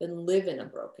home than live in a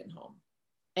broken home.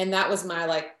 And that was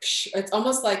my it's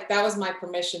almost like that was my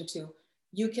permission to,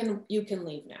 you can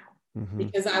leave now. Mm-hmm.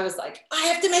 Because I was like, I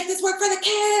have to make this work for the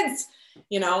kids,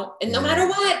 and no matter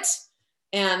what.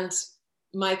 And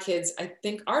my kids, I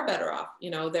think, are better off.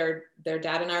 Their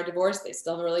dad and I are divorced. They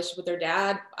still have a relationship with their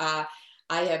dad. I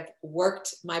have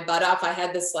worked my butt off. I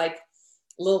had this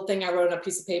little thing I wrote on a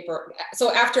piece of paper.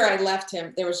 So after I left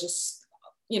him, there was just,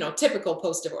 typical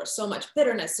post-divorce, so much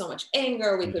bitterness, so much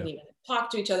anger. We couldn't even talk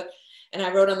to each other. And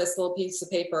I wrote on this little piece of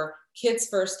paper, kids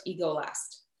first, ego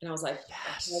last. And I was like,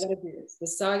 yes. I got to do this.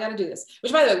 This is how I got to do this.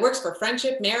 Which, by the way, works for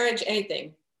friendship, marriage,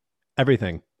 anything.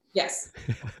 Everything. Yes.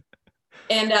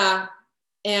 And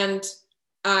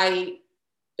I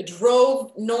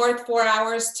drove north 4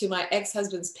 hours to my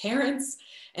ex-husband's parents.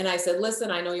 And I said,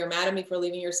 listen, I know you're mad at me for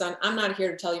leaving your son. I'm not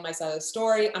here to tell you my side of the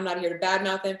story. I'm not here to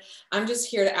badmouth him. I'm just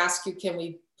here to ask you, can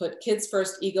we put kids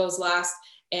first, egos last,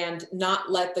 and not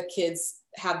let the kids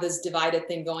have this divided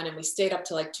thing going? And we stayed up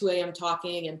till 2 a.m.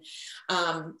 talking. And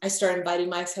I started inviting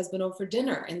my ex-husband over for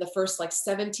dinner. And the first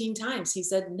 17 times he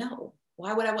said, no,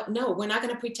 Why would I want? No, we're not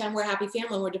going to pretend we're a happy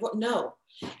family and we're divorced. No.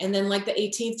 And then like the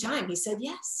 18th time, he said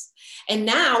yes. And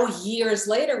now years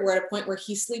later, we're at a point where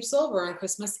he sleeps over on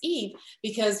Christmas Eve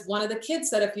because one of the kids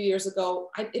said a few years ago,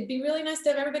 it'd be really nice to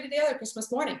have everybody together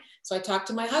Christmas morning. So I talked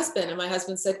to my husband and my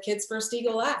husband said, kids first,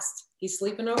 ego last. He's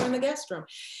sleeping over in the guest room.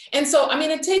 And so, I mean,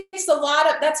 it takes a lot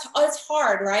of, it's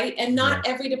hard, right? And not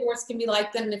every divorce can be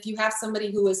like that. And if you have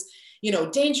somebody who is,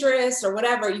 dangerous or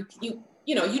whatever, you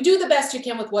do the best you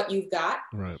can with what you've got.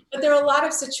 Right. But there are a lot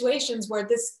of situations where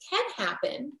this can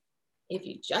happen if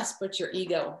you just put your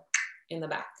ego in the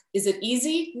back. Is it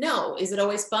easy? No. Is it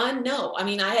always fun? No. I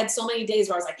mean, I had so many days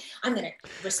where I was like, I'm going to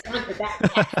respond to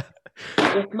that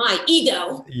with my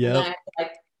ego. Yep. And I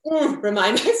have to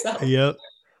remind myself. Yep.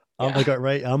 I'm like, all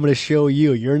right, I'm going to show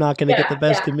you. You're not going to get the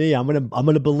best of me. I'm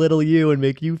going to belittle you and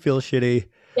make you feel shitty.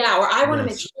 Yeah. Or I want to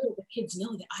make sure that the kids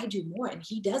know that I do more and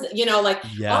he doesn't, all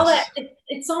that.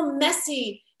 It's all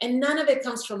messy and none of it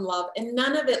comes from love and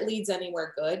none of it leads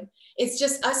anywhere good. It's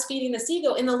just us feeding this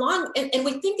ego in the long, and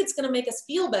we think it's going to make us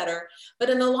feel better, but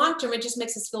in the long term, it just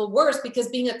makes us feel worse because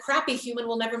being a crappy human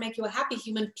will never make you a happy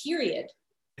human, period.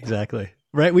 Exactly.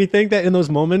 Right. We think that in those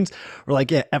moments we're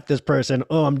like, yeah, F this person.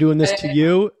 Oh, I'm doing this to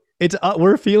you. It's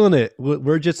we're feeling it.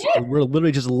 We're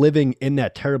literally just living in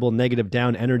that terrible negative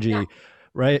down energy. Yeah.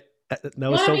 Right. That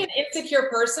was be an insecure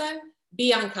person,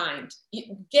 be unkind.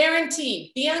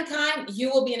 Guaranteed, be unkind. You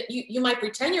will be. You might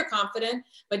pretend you're confident,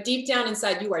 but deep down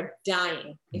inside, you are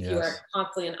dying if you are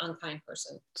constantly an unkind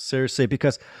person. Seriously,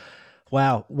 because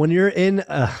wow, when you're in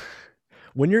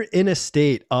a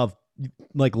state of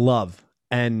like love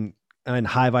and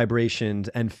high vibrations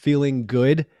and feeling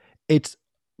good, it's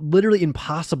literally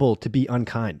impossible to be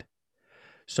unkind.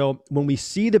 So when we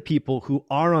see the people who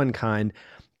are unkind,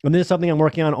 and this is something I'm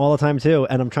working on all the time too,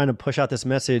 and I'm trying to push out this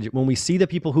message. When we see the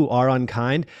people who are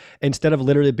unkind, instead of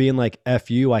literally being like,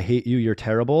 F you, I hate you, you're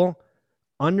terrible,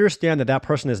 understand that that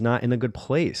person is not in a good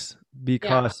place,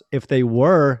 because if they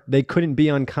were, they couldn't be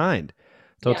unkind.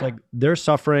 So it's like they're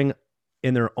suffering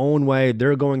in their own way.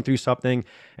 They're going through something.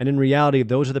 And in reality,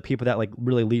 those are the people that like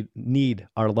really need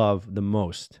our love the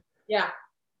most. Yeah.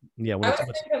 Yeah. I would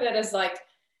think of it as like,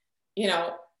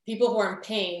 people who are in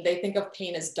pain, they think of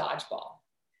pain as dodgeball.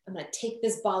 I'm going to take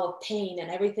this ball of pain and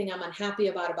everything I'm unhappy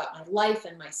about my life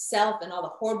and myself and all the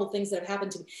horrible things that have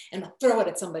happened to me, and I'm going to throw it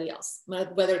at somebody else.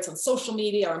 Whether it's on social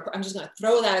media or I'm just going to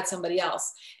throw that at somebody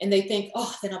else. And they think,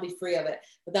 oh, then I'll be free of it.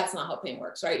 But that's not how pain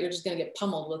works, right? You're just going to get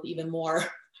pummeled with even more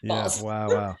balls.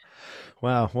 Wow.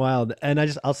 Wild. And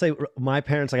I'll say my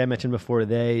parents, like I mentioned before,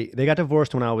 they got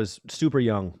divorced when I was super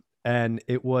young, and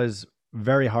it was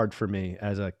very hard for me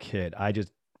as a kid. I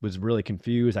just was really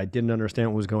confused. I didn't understand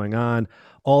what was going on.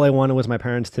 All I wanted was my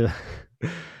parents to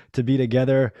be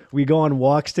together. We go on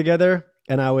walks together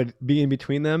and I would be in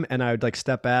between them and I would like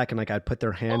step back and like I'd put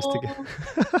their hands together.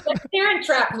 Like Parent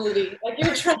Trap movie. Like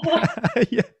you're trying to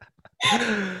yeah.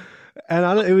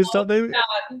 And it was something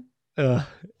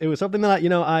it was something that,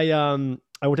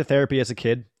 I went to therapy as a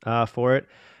kid for it.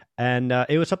 And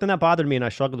it was something that bothered me and I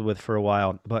struggled with for a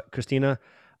while. But Kristina,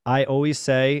 I always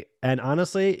say, and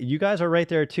honestly, you guys are right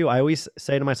there too. I always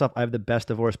say to myself, I have the best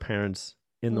divorced parents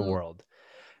in the world,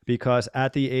 because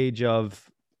at the age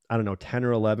of, 10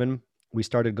 or 11, we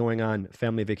started going on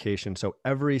family vacation. So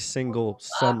every single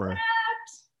summer,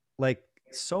 like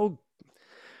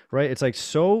right. It's like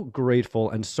so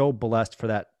grateful and so blessed for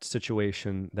that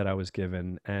situation that I was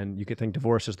given. And you could think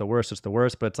divorce is the worst. It's the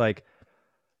worst, but it's like,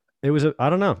 it was, I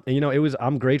don't know. And,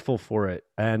 I'm grateful for it.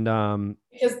 And,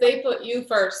 because they put you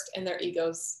first and their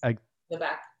egos in the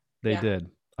back. They did.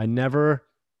 I never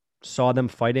saw them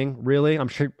fighting really. I'm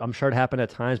sure it happened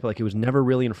at times, but like it was never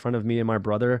really in front of me and my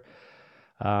brother.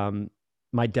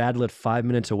 My dad lived 5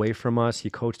 minutes away from us.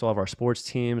 He coached all of our sports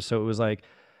teams. So it was like,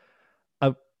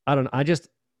 I don't know.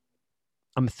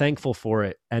 I'm thankful for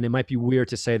it. And it might be weird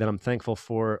to say that I'm thankful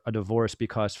for a divorce,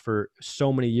 because for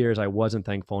so many years I wasn't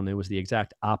thankful and it was the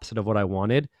exact opposite of what I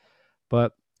wanted.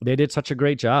 But they did such a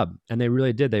great job, and they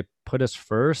really did. They put us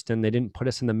first and they didn't put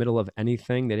us in the middle of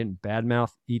anything. They didn't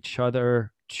badmouth each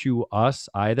other to us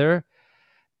either.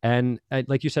 And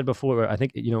like you said before, I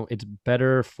think, it's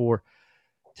better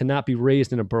to not be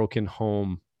raised in a broken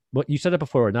home. But you said it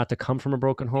before, not to come from a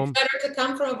broken home. It's better to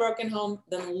come from a broken home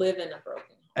than live in a broken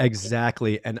home.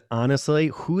 Exactly. And honestly,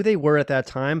 who they were at that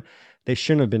time, they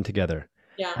shouldn't have been together.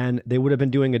 Yeah. And they would have been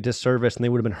doing a disservice, and they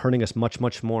would have been hurting us much,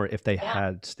 much more if they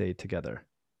had stayed together.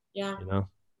 Yeah.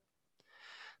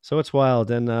 So it's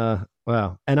wild. And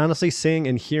wow. And honestly, seeing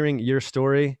and hearing your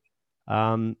story,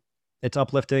 it's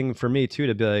uplifting for me too,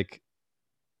 to be like,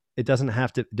 it doesn't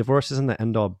have to, divorce isn't the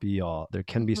end all be all. There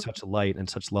can be such light and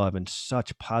such love and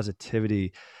such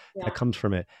positivity that Yeah. comes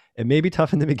from it. It may be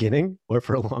tough in the beginning or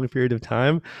for a long period of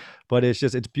time, but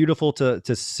it's beautiful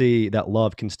to see that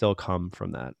love can still come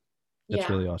from that. It's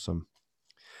Yeah. really awesome.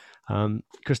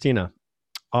 Kristina,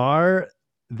 are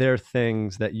there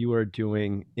things that you are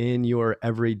doing in your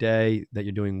everyday that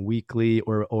you're doing weekly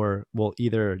or well,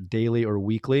 either daily or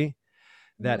weekly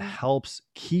that Mhm. helps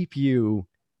keep you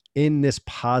in this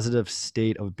positive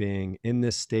state of being, in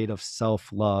this state of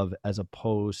self-love as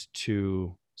opposed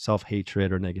to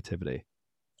self-hatred or negativity?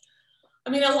 I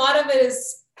mean, a lot of it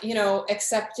is,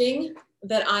 accepting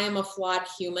that I am a flawed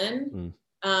human.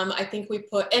 Mm. I think we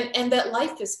put, and that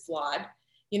life is flawed.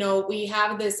 We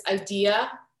have this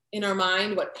idea in our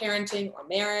mind what parenting or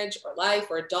marriage or life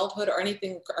or adulthood or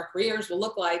anything, our careers will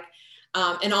look like,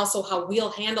 and also how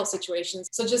we'll handle situations.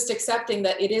 So just accepting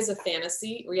that it is a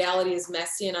fantasy, reality is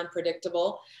messy and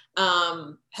unpredictable,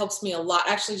 helps me a lot.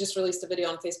 I actually just released a video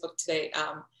on Facebook today,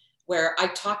 where I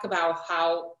talk about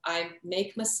how I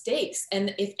make mistakes.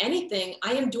 And if anything,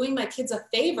 I am doing my kids a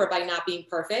favor by not being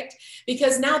perfect,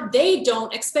 because now they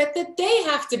don't expect that they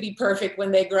have to be perfect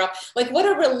when they grow up. Like, what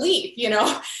a relief,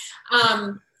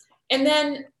 And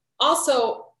then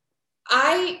also,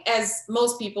 I, as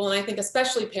most people, and I think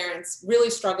especially parents, really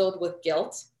struggled with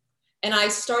guilt. And I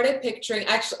started picturing,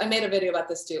 actually, I made a video about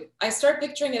this too. I started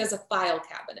picturing it as a file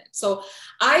cabinet. So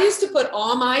I used to put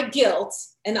all my guilt,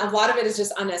 and a lot of it is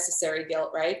just unnecessary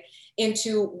guilt, right,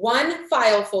 into one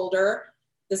file folder.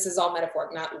 This is all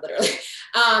metaphoric, not literally,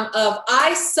 of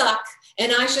I suck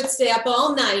and I should stay up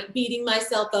all night beating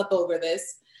myself up over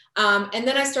this. And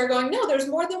then I started going, no, there's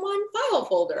more than one file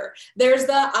folder. There's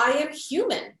the I am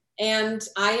human. And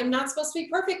I am not supposed to be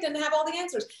perfect and have all the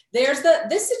answers. There's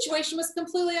this situation was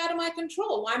completely out of my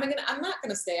control. I'm not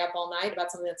gonna stay up all night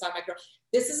about something that's out of my control.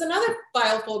 This is another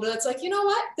file folder that's like, you know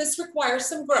what? This requires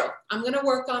some growth. I'm gonna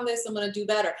work on this. I'm gonna do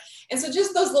better. And so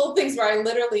just those little things where I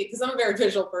literally, because I'm a very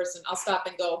visual person, I'll stop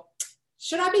and go,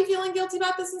 should I be feeling guilty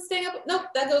about this and staying up? Nope,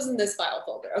 that goes in this file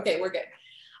folder. Okay, we're good.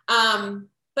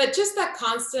 But just that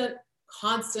constant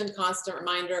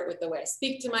reminder with the way I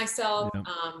speak to myself. Yeah.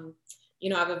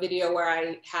 I have a video where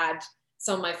I had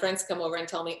some of my friends come over and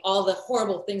tell me all the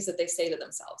horrible things that they say to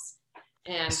themselves.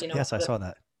 And, Yes, I saw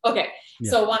that. okay.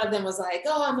 Yeah. So one of them was like,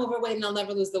 oh, I'm overweight and I'll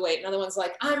never lose the weight. Another one's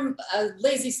like, I'm a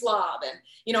lazy slob,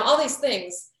 and, all these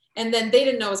things. And then they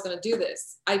didn't know I was going to do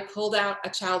this. I pulled out a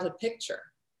childhood picture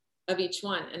of each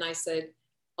one. And I said,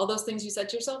 all those things you said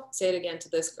to yourself, say it again to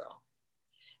this girl.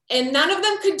 And none of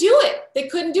them could do it. They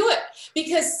couldn't do it,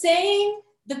 because saying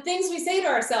the things we say to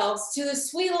ourselves to the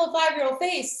sweet little 5-year-old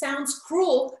face sounds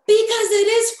cruel, because it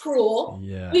is cruel.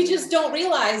 Yeah. We just don't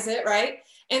realize it, right?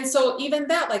 And so even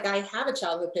that, like, I have a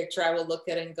childhood picture I will look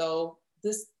at and go,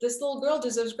 this little girl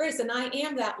deserves grace, and I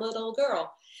am that little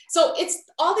girl. So it's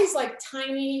all these like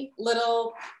tiny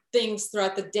little things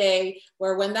throughout the day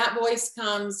where when that voice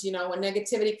comes, when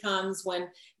negativity comes, when,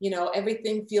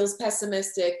 everything feels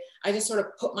pessimistic, I just sort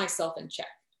of put myself in check.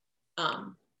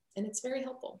 And it's very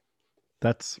helpful.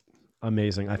 That's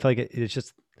amazing. I feel like it's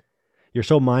just, you're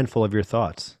so mindful of your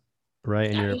thoughts,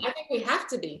 right? And I think we have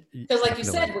to be, because like you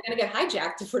said, we're going to get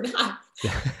hijacked if we're not.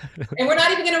 And we're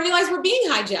not even going to realize we're being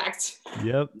hijacked.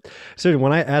 Yep. So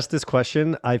when I ask this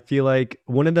question, I feel like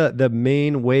one of the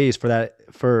main ways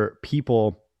for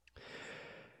people,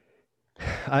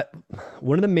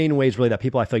 one of the main ways really that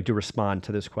people I feel like do respond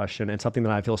to this question, and something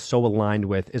that I feel so aligned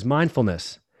with, is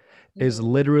mindfulness. Is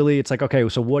literally, it's like, okay,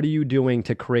 so what are you doing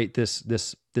to create this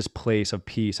place of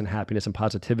peace and happiness and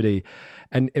positivity?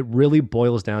 And it really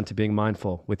boils down to being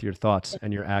mindful with your thoughts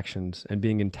and your actions and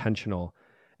being intentional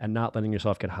and not letting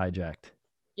yourself get hijacked.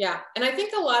 Yeah. And I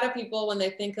think a lot of people, when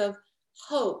they think of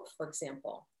hope, for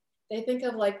example, they think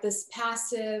of like this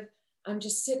passive, I'm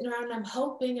just sitting around and I'm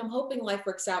hoping life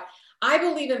works out. I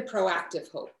believe in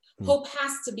proactive hope. Hope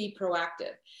has to be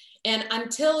proactive. And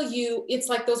until it's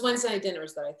like those Wednesday night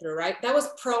dinners that I threw, right? That was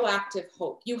proactive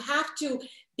hope. You have to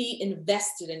be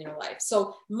invested in your life.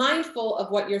 So mindful of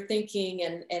what you're thinking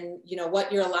and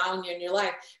what you're allowing in your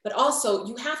life, but also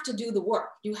you have to do the work.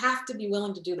 You have to be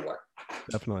willing to do the work.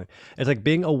 Definitely. It's like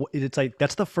it's like,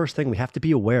 that's the first thing. We have to be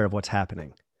aware of what's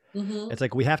happening. Mm-hmm. It's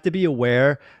like, we have to be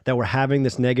aware that we're having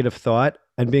this negative thought,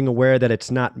 and being aware that it's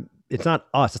not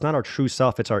us. It's not our true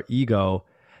self. It's our ego.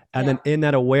 And then in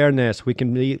that awareness, we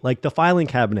can be like the filing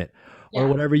cabinet or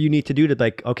whatever you need to do to,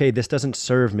 like, okay, this doesn't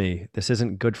serve me. This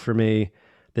isn't good for me.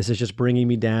 This is just bringing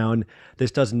me down.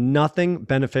 This does nothing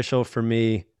beneficial for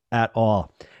me at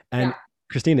all. And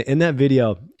Kristina, in that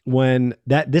video, when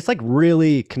this like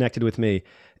really connected with me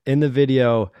in the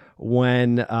video,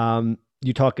 when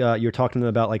you're talking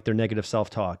about like their negative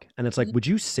self-talk, and it's like, would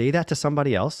you say that to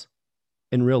somebody else?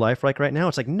 in real life like right now?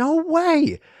 It's like, no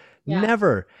way, Yeah.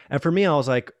 never. And for me, I was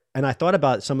like, and I thought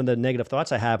about some of the negative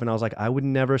thoughts I have, and I was like, I would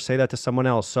never say that to someone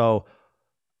else. So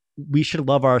we should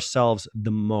love ourselves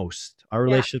the most. Our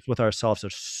Yeah. relationships with ourselves are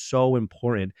so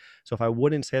important. So if I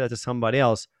wouldn't say that to somebody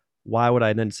else, why would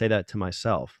I then say that to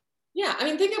myself? Yeah. I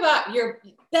mean, think about your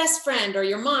best friend or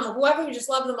your mom or whoever you just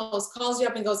love the most calls you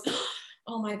up and goes,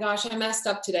 oh my gosh, I messed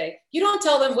up today. You don't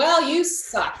tell them, well, you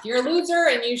suck. You're a loser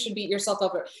and you should beat yourself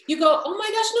up. You go, oh my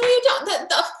gosh, no, you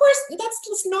don't. Of course, that's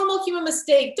just normal human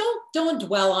mistake. Don't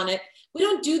dwell on it. We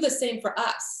don't do the same for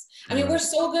us. I mean, we're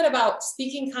so good about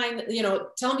speaking kind,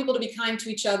 telling people to be kind to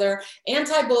each other,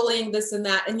 anti-bullying, this and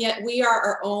that. And yet we are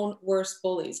our own worst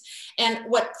bullies. And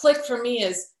what clicked for me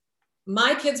is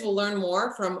my kids will learn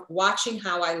more from watching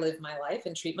how I live my life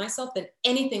and treat myself than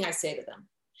anything I say to them.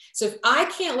 So if I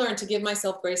can't learn to give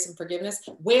myself grace and forgiveness,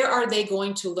 where are they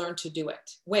going to learn to do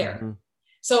it? Where? Mm-hmm.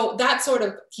 So that sort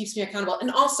of keeps me accountable.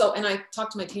 And also, and I talk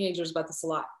to my teenagers about this a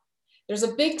lot, there's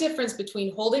a big difference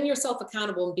between holding yourself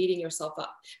accountable and beating yourself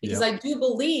up. Because I do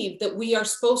believe that we are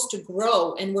supposed to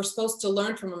grow and we're supposed to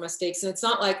learn from our mistakes. And it's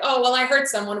not like, oh, well, I hurt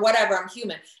someone, whatever, I'm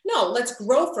human. No, let's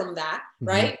grow from that,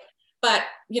 right? But,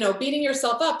 beating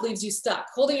yourself up leaves you stuck.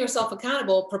 Holding yourself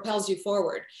accountable propels you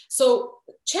forward. So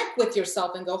check with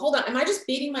yourself and go, hold on, am I just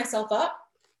beating myself up?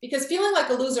 Because feeling like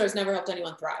a loser has never helped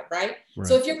anyone thrive, right?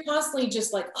 So if you're constantly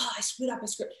just like, oh, I screwed up,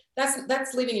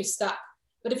 that's leaving you stuck.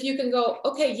 But if you can go,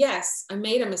 okay, yes, I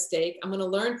made a mistake. I'm going to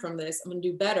learn from this. I'm going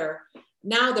to do better.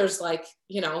 Now there's like,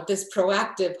 this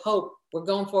proactive hope. We're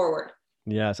going forward.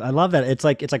 Yes. I love that. It's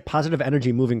like positive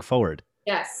energy moving forward.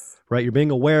 Yes. Right. You're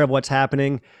being aware of what's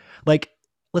happening. Like,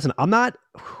 listen,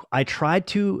 I try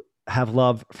to have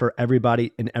love for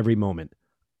everybody in every moment.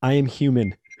 I am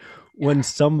human. Yeah. When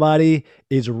somebody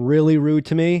is really rude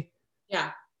to me,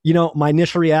 my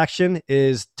initial reaction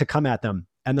is to come at them.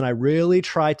 And then I really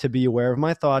try to be aware of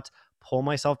my thoughts, pull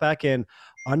myself back in,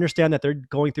 understand that they're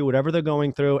going through whatever they're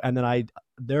going through. And then I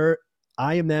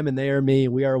am them and they are me.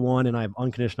 We are one. And I have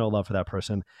unconditional love for that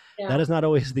person. Yeah. That is not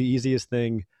always the easiest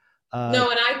thing.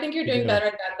 No, and I think you're doing better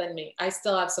at that than me. I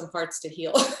still have some parts to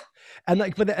heal. And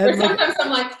sometimes I'm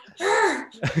like,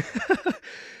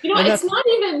 it's not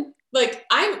even like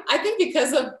I think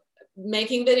because of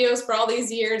making videos for all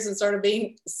these years and sort of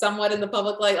being somewhat in the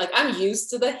public light, like I'm used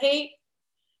to the hate.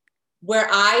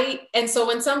 And so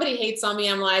when somebody hates on me,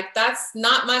 I'm like, that's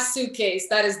not my suitcase.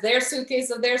 That is their suitcase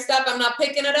of their stuff. I'm not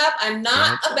picking it up. I'm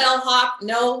not a bellhop.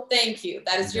 No, thank you.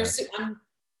 That is your suit. I'm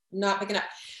not picking up.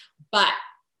 But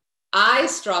I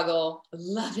struggle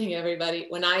loving everybody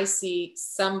when I see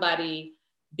somebody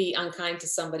be unkind to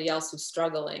somebody else who's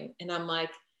struggling. And I'm like,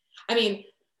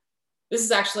 this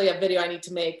is actually a video I need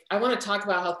to make. I want to talk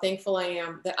about how thankful I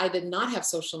am that I did not have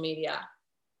social media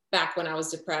back when I was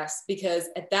depressed, because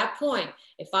at that point,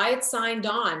 if I had signed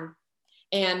on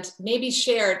and maybe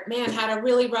shared, man, had a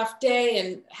really rough day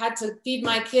and had to feed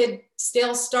my kid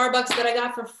stale Starbucks that I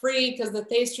got for free because the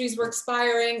pastries were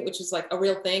expiring, which is like a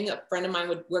real thing. A friend of mine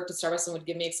would work at Starbucks and would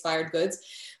give me expired goods.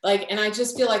 And I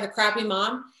just feel like a crappy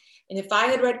mom. And if I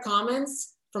had read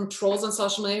comments from trolls on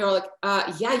social media who are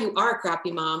like, yeah, you are a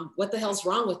crappy mom. What the hell's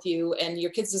wrong with you? And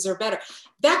your kids deserve better.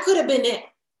 That could have been it.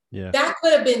 Yeah. That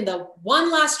could have been the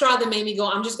one last straw that made me go,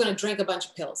 I'm just going to drink a bunch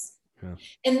of pills. Yeah.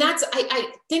 And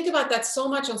I think about that so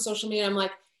much on social media. I'm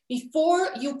like,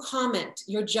 before you comment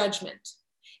your judgment,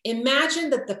 imagine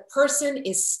that the person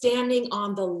is standing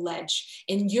on the ledge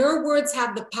and your words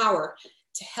have the power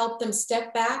to help them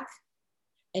step back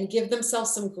and give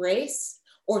themselves some grace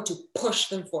or to push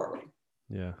them forward.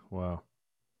 Yeah. Wow.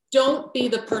 Don't be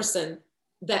the person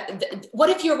what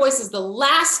if your voice is the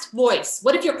last voice?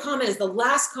 What if your comment is the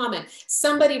last comment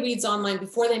somebody reads online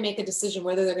before they make a decision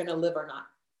whether they're going to live or not?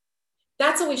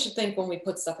 That's what we should think when we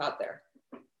put stuff out there.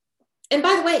 And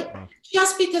by the way,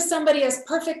 just because somebody has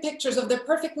perfect pictures of their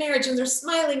perfect marriage and they're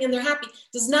smiling and they're happy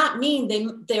does not mean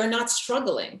they are not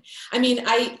struggling.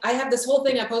 I have this whole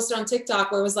thing I posted on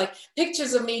TikTok where it was like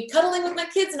pictures of me cuddling with my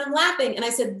kids and I'm laughing. And I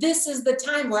said, this is the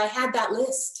time where I had that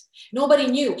list. Nobody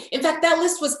knew. In fact, that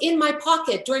list was in my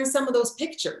pocket during some of those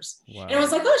pictures. Wow. And I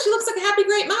was like, oh, she looks like a happy,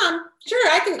 great mom. Sure,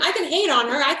 I can hate on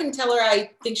her. I can tell her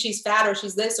I think she's fat or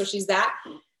she's this or she's that.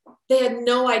 They had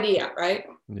no idea, right?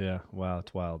 Yeah. Wow.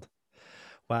 It's wild.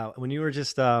 Wow. When you were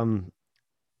just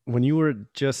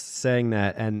saying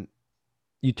that, and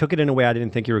you took it in a way I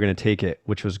didn't think you were going to take it,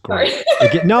 which was great.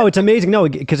 No, it's amazing. No,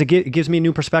 because it gives me a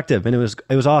new perspective, and it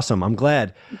was awesome. I'm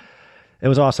glad. It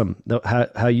was awesome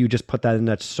how you just put that in.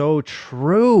 That's so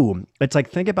true. It's like,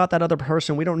 think about that other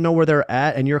person. We don't know where they're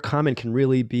at, and your comment can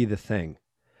really be the thing.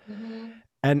 Mm-hmm.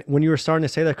 And when you were starting to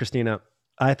say that, Kristina,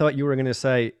 I thought you were going to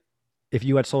say, if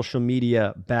you had social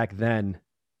media back then,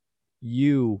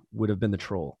 you would have been the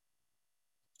troll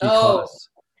Oh,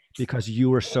 because you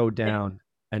were so down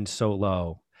and so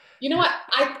low. you know what?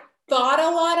 I thought a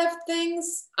lot of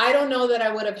things. I don't know that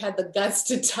I would have had the guts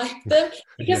to type them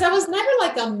because Yeah. I was never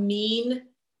like a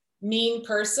mean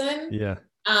person. Yeah.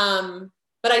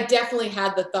 But I definitely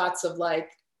had the thoughts of like,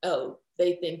 oh,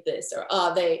 they think this or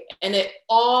oh, and it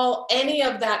all, any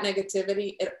of that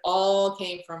negativity, it all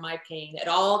came from my pain. It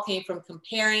all came from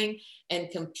comparing and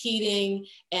competing.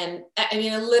 And I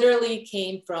mean, it literally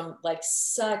came from like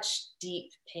such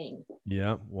deep pain.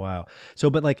 Yeah. Wow.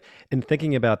 So, but like in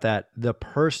thinking about that, the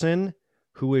person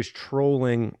who is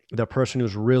trolling, the person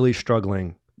who's really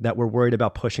struggling, that we're worried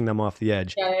about pushing them off the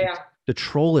edge, Yeah. the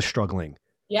troll is struggling.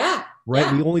 Yeah. Right.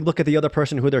 Yeah. We only look at the other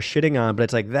person who they're shitting on, but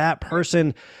it's like that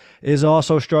person is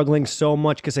also struggling so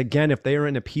much because, again, if they are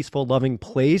in a peaceful, loving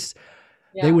place,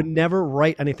 they would never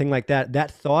write anything like that. That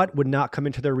thought would not come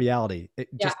into their reality.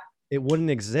 It wouldn't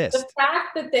The exist.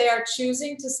 fact that they are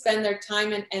choosing to spend their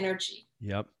time and energy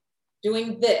Yep.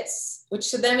 doing this,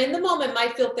 which to them in the moment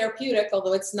might feel therapeutic,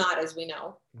 although it's not, as we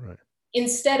know, Right.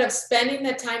 instead of spending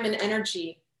that time and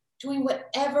energy doing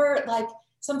whatever, like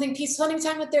something peaceful, spending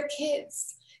time with their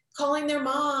kids, calling their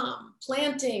mom,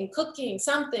 planting, cooking,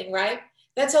 something, right?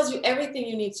 That tells you everything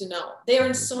you need to know. They are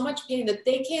in so much pain that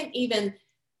they can't even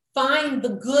find the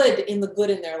good in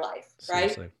their life,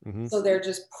 right? Seriously. Mm-hmm. So they're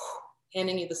just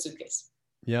handing you the suitcase.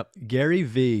 Yep. Gary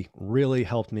V really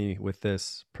helped me with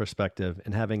this perspective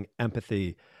and having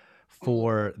empathy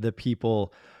for the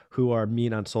people who are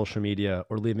mean on social media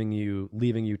or leaving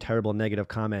you terrible negative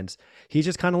comments. He's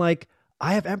just kind of like,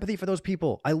 I have empathy for those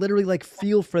people. I literally like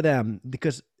feel for them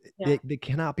because they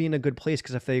cannot be in a good place,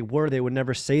 because if they were, they would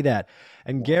never say that.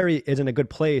 And Gary is in a good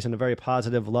place, in a very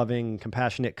positive, loving,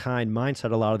 compassionate, kind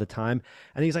mindset a lot of the time.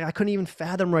 And he's like, I couldn't even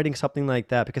fathom writing something like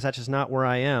that because that's just not where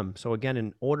I am. So again,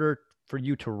 in order for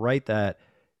you to write that,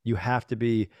 you have to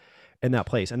be in that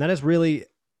place. And that has really,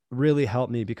 really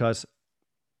helped me, because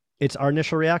it's our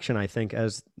initial reaction, I think,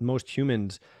 as most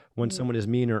humans, when someone is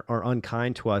mean or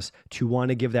unkind to us, to want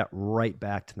to give that right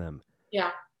back to them.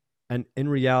 Yeah. And in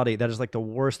reality, that is like the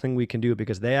worst thing we can do,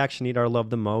 because they actually need our love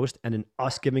the most. And in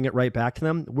us giving it right back to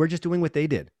them, we're just doing what they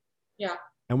did. Yeah.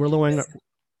 And we're lowering.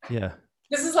 Yeah.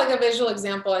 This is like a visual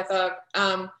example. I thought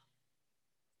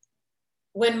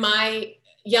when my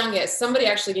youngest, somebody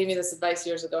actually gave me this advice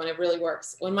years ago and it really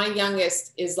works. When my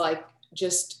youngest is like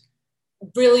just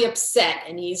really upset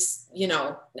and he's,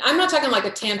 I'm not talking like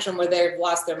a tantrum where they've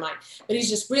lost their mind, but he's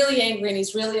just really angry and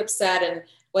he's really upset and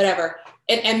whatever.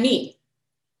 And me,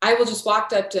 I will just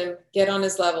walk up to him, get on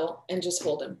his level and just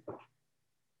hold him.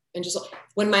 And just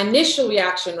when my initial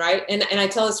reaction, right? And I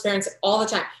tell his parents all the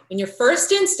time, when your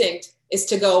first instinct is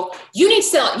to go, you need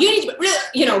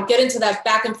to, get into that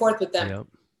back and forth with them. Yep.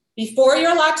 Before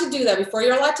you're allowed to do that, before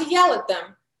you're allowed to yell at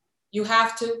them, you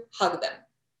have to hug them.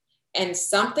 And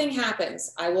something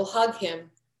happens, I will hug him.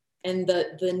 And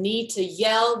the need to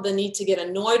yell, the need to get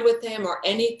annoyed with him or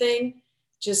anything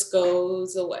just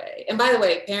goes away. And by the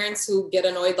way, parents who get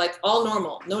annoyed, like all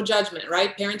normal, no judgment,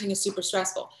 right? Parenting is super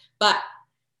stressful, but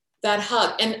that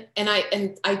hug, and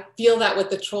I feel that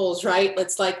with the trolls, right?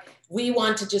 It's like, we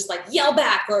want to just like yell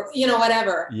back or,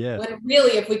 whatever. Yeah. When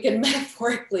really, if we can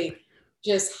metaphorically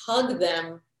just hug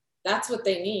them, that's what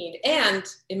they need. And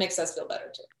it makes us feel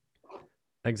better too.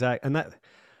 Exactly.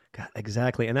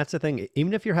 Exactly. And that's the thing.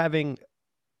 Even if you're having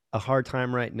a hard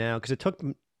time right now, because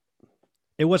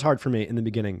it was hard for me in the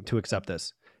beginning to accept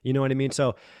this. You know what I mean?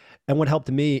 So, and what helped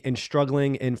me in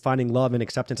struggling in finding love and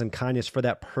acceptance and kindness for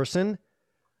that person,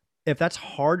 if that's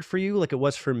hard for you, like it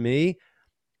was for me,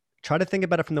 try to think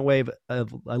about it from the way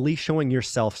of at least showing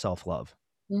yourself self-love.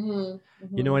 Mm-hmm.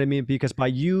 Mm-hmm. You know what I mean? Because by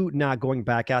you not going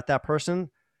back at that person,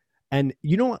 and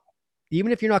even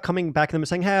if you're not coming back to them and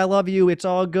saying, hey, I love you, it's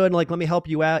all good, like, let me help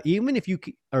you out, even if you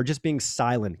are just being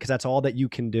silent, because that's all that you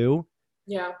can do.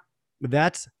 Yeah.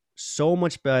 That's so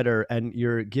much better. And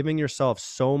you're giving yourself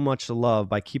so much love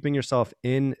by keeping yourself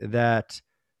in that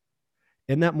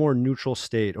more neutral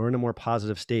state or in a more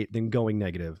positive state than going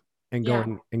negative and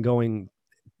going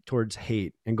towards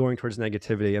hate and going towards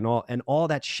negativity and all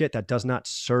that shit that does not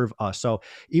serve us. So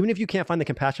even if you can't find the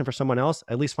compassion for someone else,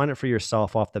 at least find it for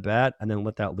yourself off the bat, and then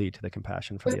let that lead to the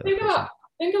compassion for the other person.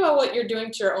 Think about what you're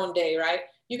doing to your own day, right?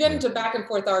 You get into back and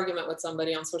forth argument with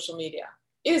somebody on social media.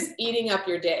 It is eating up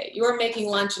your day. You are making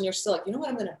lunch and you're still like, you know what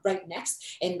I'm going to write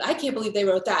next? And I can't believe they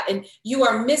wrote that. And you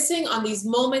are missing on these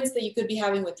moments that you could be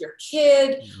having with your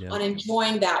kid, on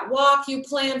enjoying that walk you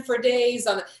planned for days,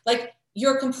 on like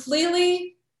you're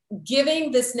completely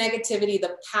giving this negativity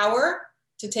the power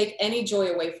to take any joy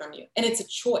away from you. And it's a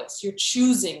choice. You're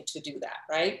choosing to do that,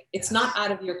 right? It's not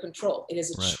out of your control. It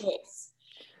is a choice.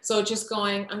 So just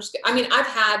going, I mean,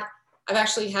 I've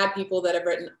actually had people that have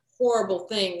written horrible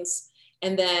things,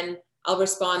 and then I'll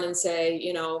respond and say,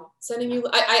 you know, sending you,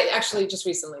 I actually just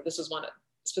recently, this was one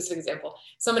specific example.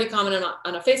 Somebody commented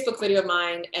on a Facebook video of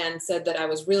mine and said that I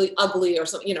was really ugly or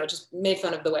something, you know, just made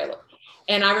fun of the way I look.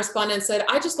 And I responded and said,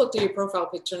 I just looked at your profile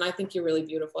picture and I think you're really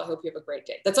beautiful. I hope you have a great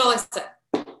day. That's all I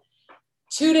said.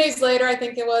 2 days later, I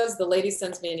think it was, the lady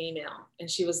sends me an email and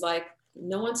she was like,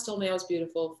 no one's told me I was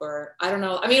beautiful for, I don't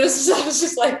know. I mean, I was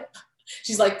just like,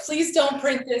 she's like, please don't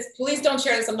print this. Please don't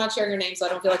share this. I'm not sharing her name, so I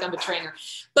don't feel like I'm betraying her.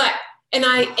 But, and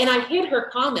I hid her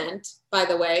comment, by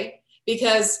the way,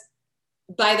 because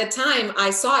by the time I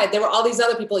saw it, there were all these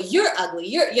other people, you're ugly,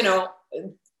 you're, you know,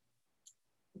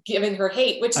 giving her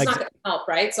hate, which is not going to help,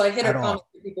 right? So I hit her comment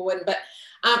so people wouldn't. But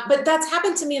that's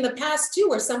happened to me in the past too,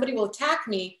 where somebody will attack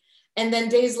me and then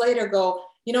days later go,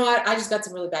 you know what, I just got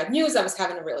some really bad news. I was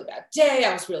having a really bad day.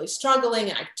 I was really struggling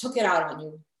and I took it out on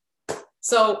you.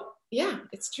 So yeah,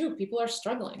 it's true. People are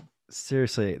struggling.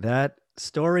 Seriously, that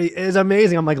story is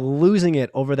amazing. I'm like losing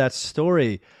it over that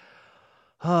story.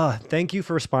 Thank you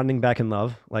for responding back in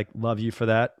love. Like, love you for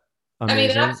that.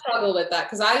 Amazing. I mean, I've struggled with that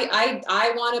because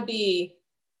I want to be,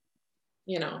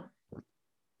 you know,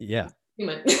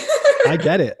 human. I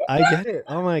get it. I get it.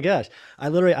 Oh my gosh. I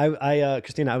literally,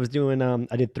 Kristina, I was doing,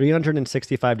 I did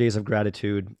 365 days of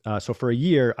gratitude. So for a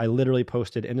year, I literally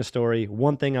posted in a story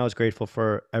one thing I was grateful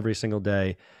for every single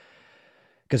day.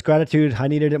 Because gratitude, I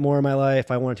needed it more in my life.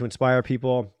 I wanted to inspire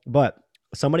people. But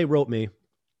somebody wrote me,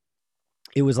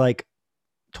 it was like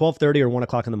 12:30 or 1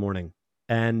 o'clock in the morning.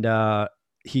 And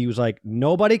he was like,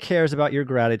 nobody cares about your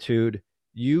gratitude.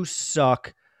 You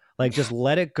suck. Like, just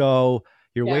let it go.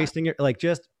 You're wasting your, like,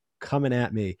 just coming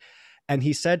at me. And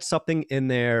he said something in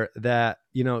there that,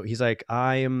 you know, he's like,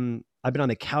 I've been on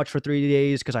the couch for 3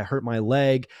 days because I hurt my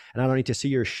leg and I don't need to see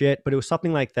your shit. But it was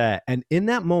something like that. And in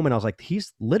that moment, I was like,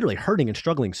 he's literally hurting and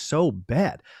struggling so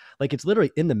bad. Like, it's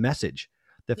literally in the message.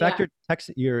 The fact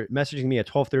you're messaging me at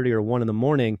 12:30 or 1 in the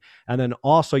morning, and then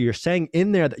also you're saying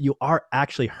in there that you are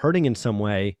actually hurting in some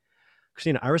way.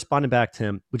 Kristina, I responded back to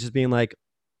him, which is being like,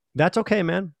 that's okay,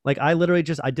 man. Like, I literally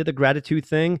I did the gratitude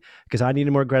thing because I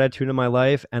needed more gratitude in my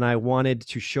life. And I wanted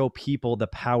to show people the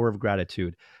power of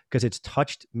gratitude because it's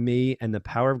touched me. And the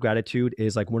power of gratitude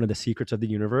is like one of the secrets of the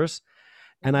universe.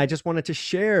 And I just wanted to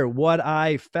share what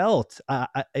I felt.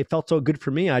 It felt so good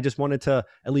for me. I just wanted to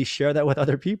at least share that with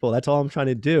other people. That's all I'm trying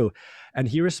to do. And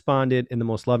he responded in the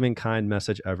most loving, kind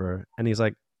message ever. And he's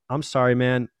like, I'm sorry,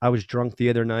 man. I was drunk the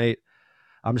other night.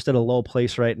 I'm just at a low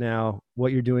place right now.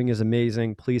 What you're doing is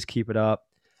amazing. Please keep it up.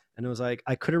 And it was like,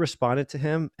 I could have responded to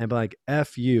him and be like,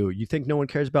 F you. You think no one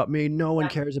cares about me? No one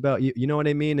cares about you. You know what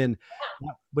I mean? And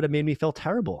that would have made me feel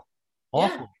terrible.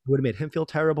 Awful. It would have made him feel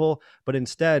terrible. But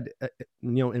instead,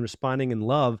 you know, in responding in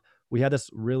love, we had this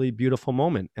really beautiful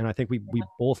moment. And I think we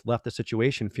both left the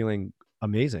situation feeling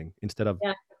amazing instead of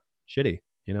shitty,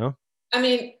 you know? I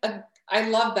mean, I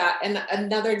love that. And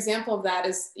another example of that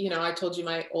is, you know, I told you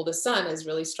my oldest son has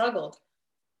really struggled.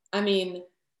 I mean,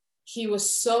 he was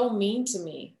so mean to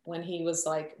me when he was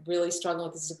like really struggling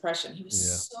with his depression. He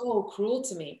was so cruel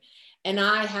to me. And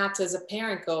I had to, as a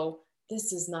parent, go,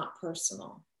 this is not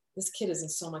personal. This kid is in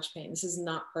so much pain. This is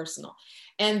not personal.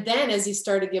 And then as he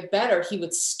started to get better, he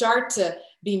would start to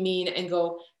be mean and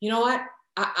go, you know what?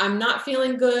 I'm not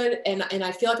feeling good. And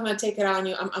I feel like I'm going to take it out on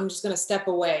you. I'm just going to step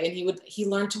away. And he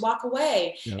learned to walk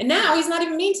away. Yep. And now he's not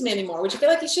even mean to me anymore, which I feel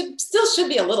like he still should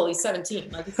be a little. He's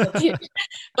 17. Like, he's still cute.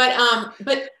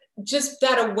 But just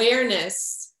that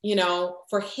awareness, you know,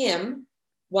 for him,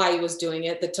 why he was doing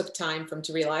it, that took time for him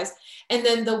to realize. And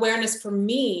then the awareness for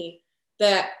me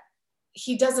that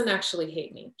he doesn't actually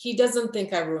hate me. He doesn't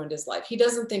think I ruined his life. He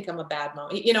doesn't think I'm a bad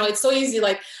mom. You know, it's so easy.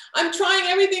 Like, I'm trying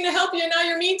everything to help you, and now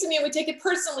you're mean to me, and we take it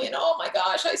personally. And oh my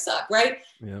gosh, I suck, right?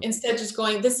 Yep. Instead, just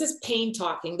going, this is pain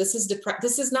talking. This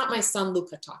is not my son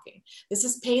Luca talking. This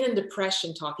is pain and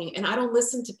depression talking. And I don't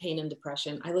listen to pain and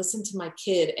depression. I listen to my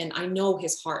kid, and I know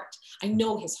his heart. I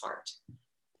know his heart.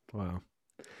 Wow.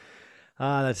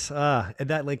 That's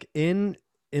that like in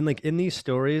these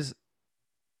stories,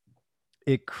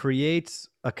 it creates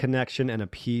a connection and a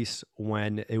peace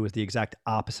when it was the exact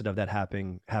opposite of that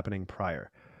happening prior.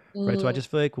 Right. So I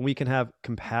just feel like when we can have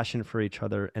compassion for each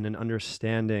other and an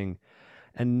understanding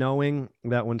and knowing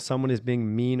that when someone is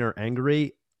being mean or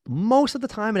angry, most of the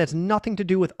time it has nothing to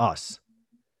do with us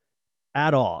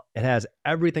at all. It has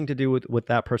everything to do with what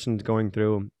that person's going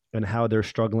through and how they're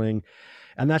struggling.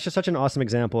 And that's just such an awesome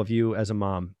example of you as a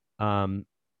mom.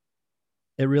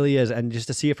 It really is. And just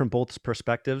to see it from both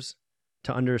perspectives,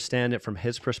 to understand it from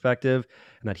his perspective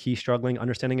and that he's struggling,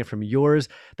 understanding it from yours,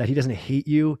 that he doesn't hate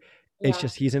you. It's Yeah.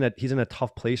 just he's in a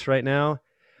tough place right now.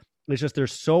 It's just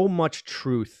there's so much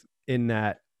truth in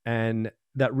that. And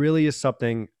that really is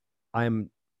something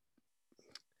I'm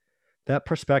that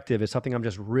perspective is something I'm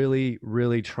just really,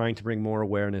 really trying to bring more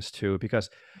awareness to, because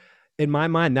in my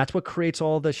mind, that's what creates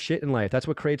all the shit in life. That's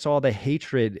what creates all the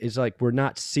hatred, is like, we're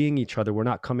not seeing each other. We're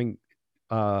not coming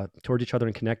towards each other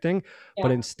and connecting, but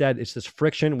Yeah. instead it's this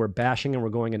friction. We're bashing and we're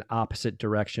going in opposite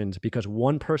directions because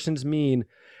one person's mean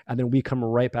and then we come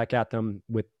right back at them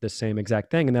with the same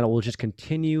exact thing. And that will just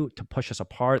continue to push us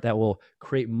apart. That will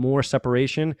create more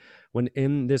separation, when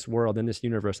in this world, in this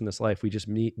universe, in this life, we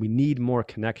need more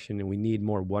connection and we need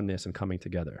more oneness and coming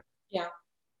together. Yeah.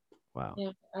 Wow.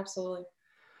 Yeah, absolutely.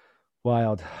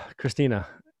 Wild. Kristina,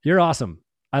 you're awesome.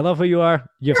 I love who you are.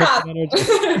 You have You're such awesome. good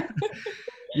energy.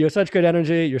 You have such good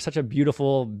energy. You're such a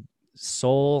beautiful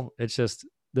soul. It's just,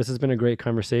 this has been a great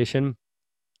conversation.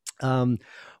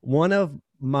 One of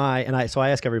my, so I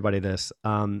ask everybody this,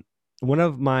 one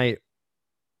of my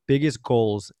biggest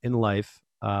goals in life,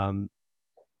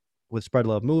 with Spread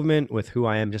Love Movement, with who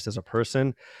I am just as a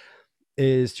person,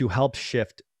 is to help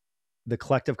shift the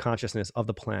collective consciousness of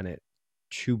the planet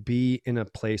to be in a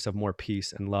place of more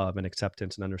peace and love and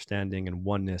acceptance and understanding and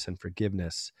oneness and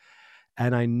forgiveness.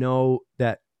 And I know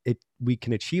that we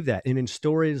can achieve that. And in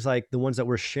stories like the ones that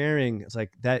we're sharing, it's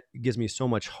like, that gives me so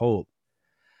much hope.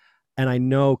 And I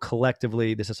know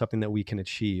collectively this is something that we can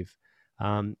achieve.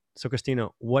 So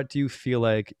Kristina, what do you feel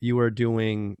like you are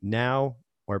doing now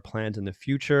or plans in the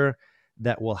future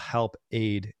that will help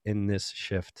aid in this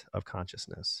shift of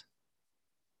consciousness?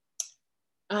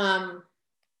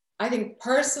 I think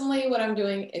personally what I'm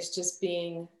doing is just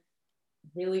being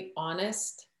really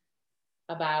honest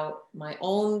about my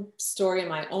own story and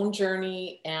my own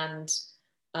journey, and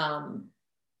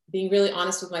being really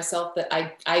honest with myself that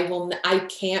I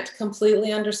can't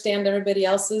completely understand everybody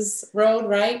else's road,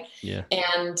 right? Yeah.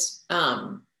 And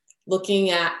looking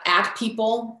at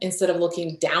people instead of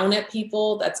looking down at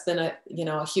people. That's been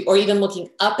or even looking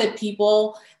up at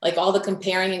people, like all the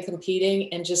comparing and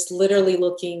competing, and just literally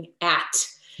looking at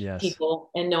Yes.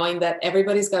 people and knowing that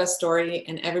everybody's got a story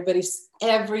and everybody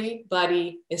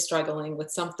is struggling with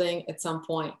something at some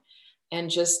point, and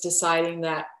just deciding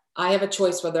that I have a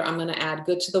choice whether I'm going to add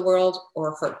good to the world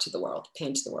or hurt to the world,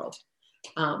 pain to the world.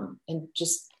 And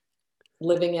just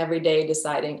living every day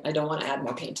deciding I don't want to add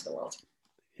more pain to the world.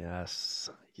 Yes.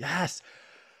 Yes.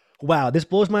 Wow. This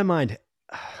blows my mind.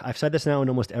 I've said this now in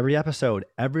almost every episode.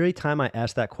 Every time I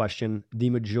ask that question,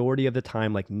 the majority of the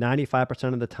time, like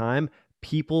 95% of the time,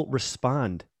 people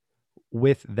respond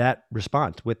with that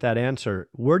response, with that answer,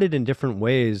 worded in different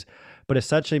ways, but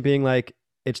essentially being like,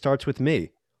 it starts with me.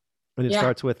 And it Yeah.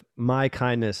 starts with my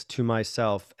kindness to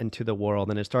myself and to the world.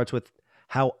 And it starts with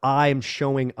how I'm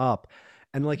showing up.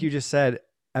 And like you just said,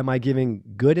 am I giving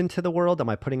good into the world? Am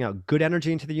I putting out good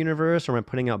energy into the universe, or am I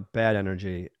putting out bad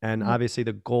energy? And obviously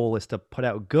the goal is to put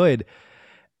out good.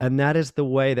 And that is the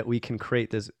way that we can create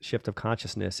this shift of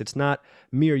consciousness. It's not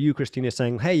me or you, Kristina,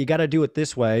 saying, hey, you got to do it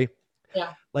this way.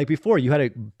 Yeah. Like before, you had a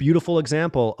beautiful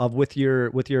example of with your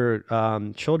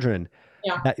children.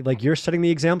 Yeah. That, like, you're setting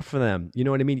the example for them. You know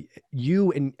what I mean?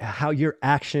 You and how your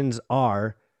actions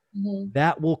are,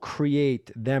 that will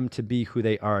create them to be who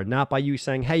they are. Not by you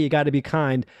saying, hey, you got to be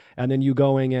kind, and then you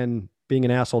going and being an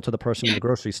asshole to the person in the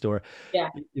grocery store. Yeah.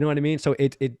 You know what I mean? So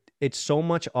it's so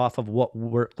much off of what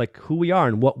we're like, who we are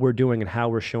and what we're doing and how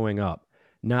we're showing up.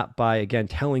 Not by, again,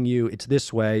 telling you it's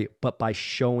this way, but by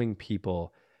showing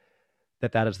people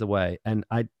that is the way. And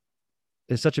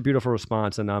it's such a beautiful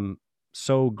response. And I'm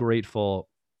so grateful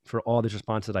for all these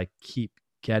responses that I keep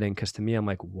getting. Cause to me, I'm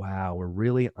like, wow, we're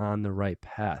really on the right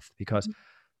path, because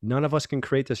none of us can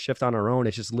create this shift on our own.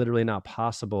 It's just literally not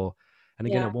possible. And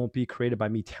again, it won't be created by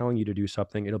me telling you to do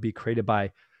something. It'll be created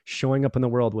by showing up in the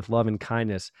world with love and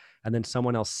kindness, and then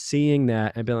someone else seeing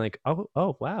that and being like,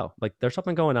 oh, wow, like there's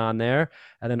something going on there.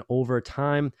 And then over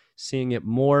time, seeing it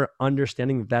more,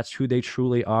 understanding that's who they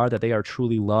truly are, that they are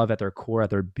truly love at their core, at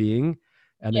their being,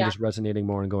 and then just resonating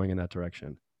more and going in that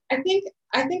direction. I think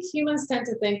humans tend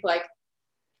to think like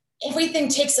everything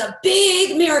takes a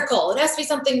big miracle. It has to be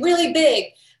something really big.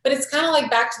 But it's kind of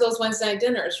like back to those Wednesday night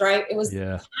dinners, right? It was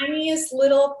the tiniest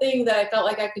little thing that I felt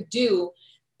like I could do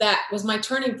that was my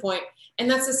turning point. And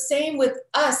that's the same with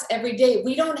us every day.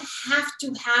 We don't have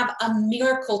to have a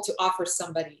miracle to offer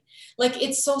somebody. Like,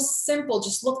 it's so simple.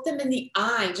 Just look them in the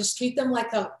eye. Just treat them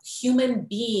like a human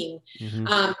being. Do you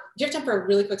have time for a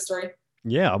really quick story?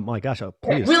 Yeah. Oh my gosh.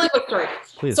 Please. Really quick story.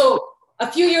 Please. So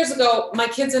a few years ago, my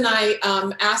kids and I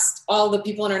asked all the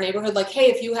people in our neighborhood, like,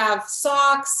 hey, if you have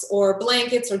socks or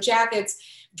blankets or jackets,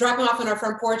 drop them off on our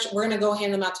front porch. We're going to go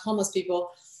hand them out to homeless people.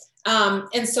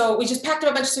 And so we just packed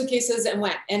up a bunch of suitcases and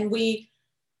went. And we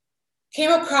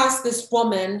came across this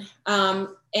woman,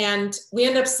 and we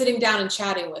ended up sitting down and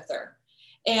chatting with her.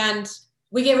 And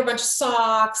we gave her a bunch of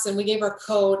socks, and we gave her a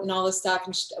coat and all this stuff.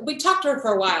 And we talked to her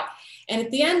for a while. And at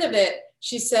the end of it,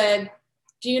 she said,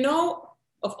 do you know,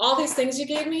 of all these things you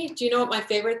gave me, do you know what my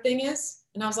favorite thing is?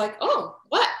 And I was like, oh,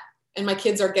 what? And my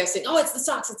kids are guessing, oh, it's the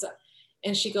socks.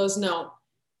 And she goes, no,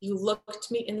 you looked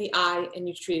me in the eye and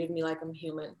you treated me like I'm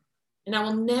human. And I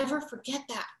will never forget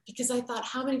that, because I thought,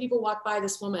 how many people walk by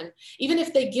this woman, even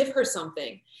if they give her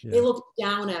something, they look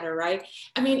down at her, right?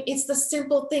 I mean, it's the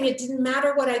simple thing. It didn't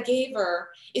matter what I gave her.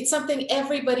 It's something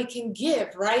everybody can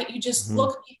give, right? You just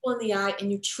look people in the eye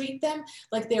and you treat them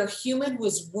like they're human who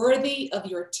is worthy of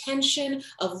your attention,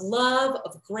 of love,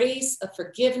 of grace, of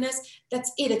forgiveness.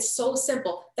 That's it. It's so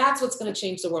simple. That's what's going to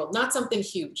change the world, not something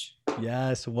huge.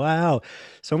 Yes. Wow.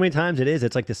 So many times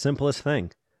it's like the simplest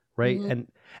thing, right?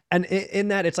 And in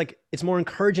that, it's like, it's more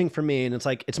encouraging for me, and it's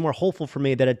like, it's more hopeful for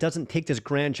me that it doesn't take this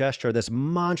grand gesture, this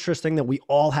monstrous thing that we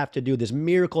all have to do, this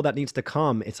miracle that needs to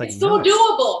come. It's like, it's so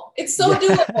doable. It's so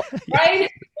doable, right?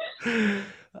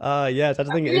 Yes, that's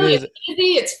the thing. Really, It is it's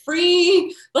easy. It's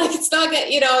free. Like, it's not gonna,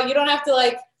 you don't have to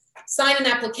like sign an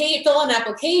application, fill an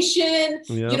application.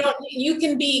 I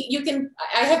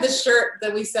have this shirt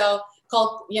that we sell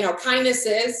called, kindness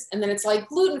is, and then it's like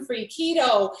gluten-free,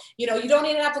 keto, you don't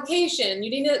need an application.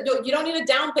 You don't need a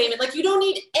down payment. Like, you don't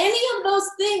need any of those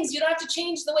things. You don't have to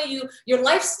change the way your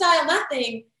lifestyle,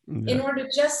 nothing, in order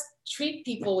to just treat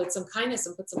people with some kindness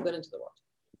and put some good into the world.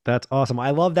 That's awesome.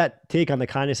 I love that take on the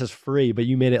kindness is free, but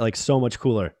you made it like so much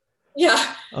cooler.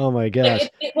 Yeah. Oh my gosh.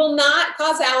 It will not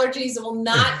cause allergies. It will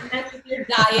not mess with your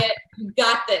diet. You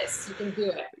got this. You can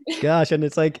do it. Gosh. And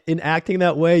it's like, in acting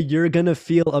that way, you're going to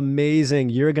feel amazing.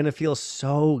 You're going to feel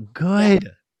so good. Yeah.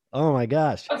 Oh my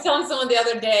gosh. I was telling someone the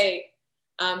other day,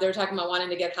 they were talking about wanting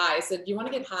to get high. I said, you want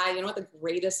to get high? You know what the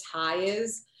greatest high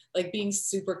is? Like, being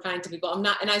super kind to people.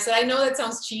 And I said, I know that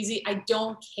sounds cheesy. I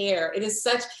don't care. It is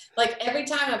such, like, every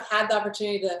time I've had the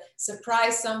opportunity to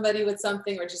surprise somebody with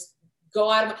something or just go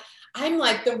out of I'm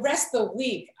like, the rest of the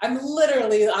week, I'm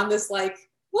literally on this like,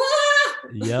 wah!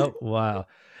 Yep. Wow.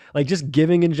 Like, just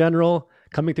giving in general,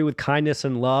 coming through with kindness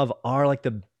and love are like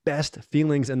the best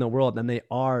feelings in the world. And they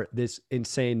are this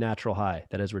insane natural high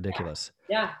that is ridiculous.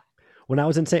 Yeah. When I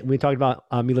was we talked about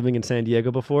me living in San Diego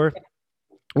before. Yeah.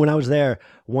 When I was there,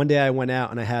 one day I went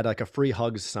out and I had like a free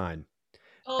hugs sign.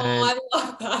 Oh, I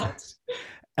love that.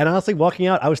 And honestly, walking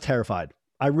out, I was terrified.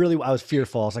 I was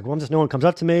fearful. I was like, well, no one comes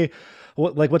up to me.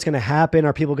 What's going to happen?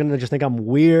 Are people going to just think I'm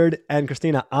weird? And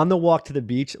Kristina, on the walk to the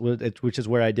beach, which is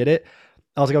where I did it,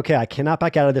 I was like, okay, I cannot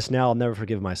back out of this now. I'll never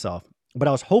forgive myself. But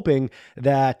I was hoping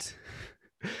that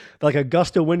like a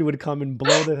gust of wind would come and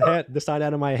blow the sign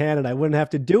out of my hand and I wouldn't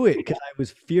have to do it because I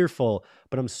was fearful.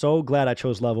 But I'm so glad I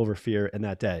chose love over fear in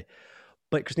that day.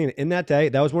 But Kristina, in that day,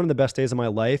 that was one of the best days of my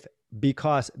life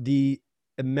because the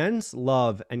immense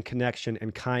love and connection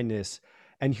and kindness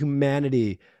and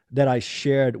humanity that I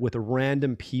shared with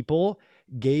random people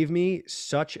gave me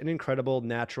such an incredible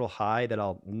natural high that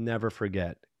I'll never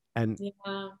forget. And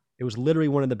it was literally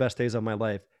one of the best days of my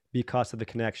life because of the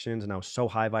connections, and I was so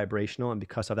high vibrational, and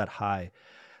because of that high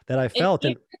that I felt.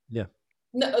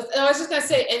 No, I was just gonna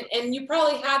say, and you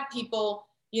probably had people,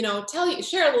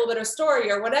 share a little bit of story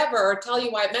or whatever, or tell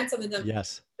you why it meant something to them.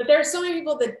 Yes. But there are so many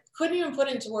people that couldn't even put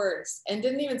into words and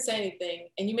didn't even say anything,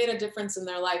 and you made a difference in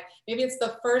their life. Maybe it's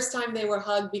the first time they were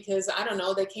hugged because, I don't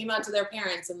know, they came out to their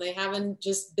parents and they haven't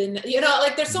just been,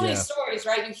 like, there's so many stories,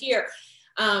 right? You hear.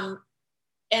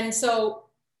 And so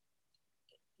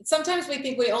sometimes we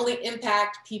think we only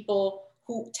impact people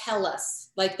who tell us,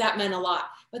 like, that meant a lot.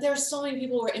 But there are so many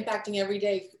people we're impacting every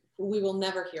day who we will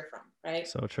never hear from, right?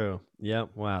 So true. Yeah.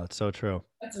 Wow. It's so true.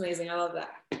 That's amazing. I love that.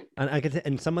 And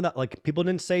and some of that, like, people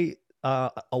didn't say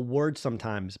a word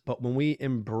sometimes, but when we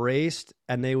embraced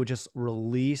and they would just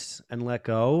release and let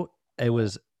go, it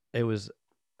was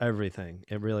everything.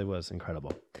 It really was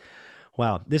incredible.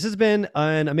 Wow. This has been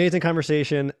an amazing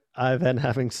conversation. I've been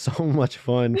having so much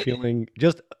fun, feeling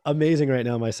just amazing right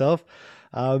now myself.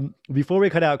 Before we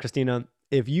cut out, Kristina,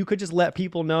 if you could just let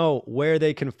people know where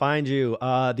they can find you,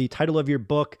 the title of your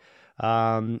book,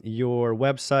 your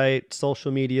website,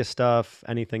 social media stuff,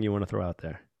 anything you want to throw out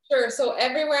there. Sure. So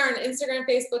everywhere on Instagram,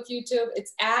 Facebook, YouTube,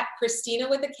 it's at Kristina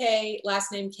with a K,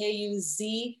 last name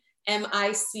Kuzmic.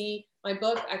 My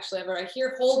book, actually, I have it right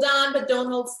here. Hold on, but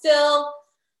don't hold still.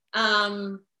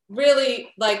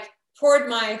 Really, like, poured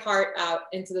my heart out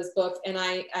into this book. And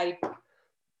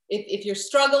if you're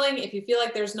struggling, if you feel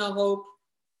like there's no hope,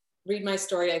 read my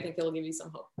story. I think it'll give you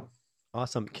some hope.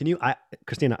 Awesome. Can you,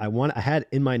 Kristina, I had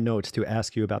in my notes to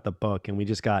ask you about the book, and we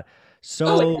just got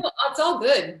Oh, it's all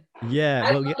good. yeah.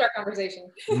 I Well, loved our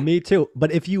conversation. me too.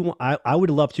 But if you, I would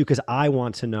love to, because I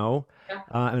want to know, Yeah.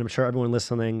 and I'm sure everyone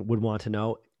listening would want to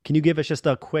know. Can you give us just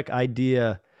a quick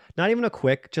idea, not even a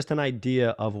quick, just an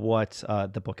idea of what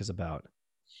the book is about?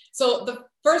 So the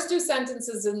first two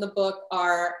sentences in the book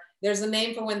are, there's a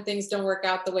name for when things don't work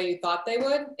out the way you thought they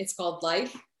would. It's called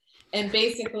life. And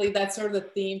basically that's sort of the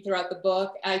theme throughout the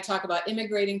book. I talk about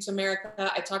immigrating to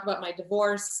America. I talk about my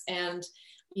divorce and,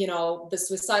 you know, the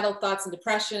suicidal thoughts and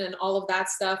depression and all of that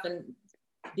stuff, and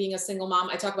being a single mom.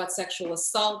 I talk about sexual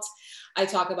assault. I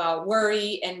talk about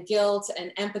worry and guilt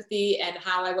and empathy, and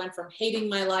how I went from hating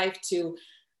my life to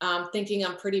thinking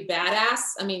I'm pretty badass.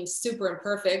 I mean, super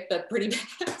imperfect, but pretty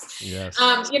badass. Yes.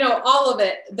 You know, all of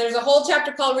it. There's a whole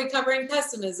chapter called Recovering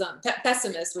Pessimist,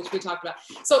 which we talked about.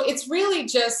 So it's really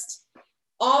just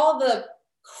all the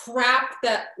crap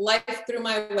that life threw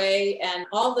my way and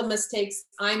all the mistakes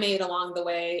I made along the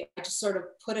way. I just sort of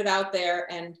put it out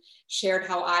there and shared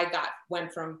how I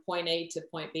went from point A to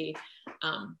point B.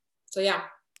 So yeah.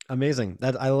 Amazing.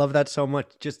 I love that so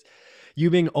much. Just you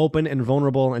being open and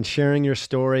vulnerable and sharing your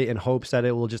story in hopes that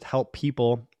it will just help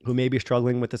people who may be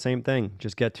struggling with the same thing,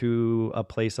 just get to a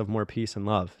place of more peace and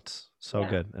love. It's so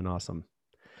good and awesome.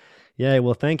 Yay.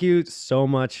 Well, thank you so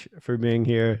much for being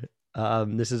here.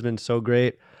 This has been so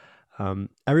great.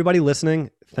 Everybody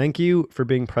listening, thank you for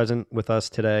being present with us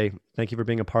today. Thank you for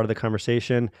being a part of the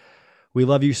conversation. We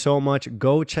love you so much.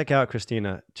 Go check out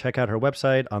Kristina. Check out her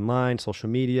website, online, social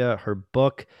media, her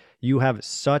book. You have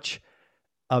such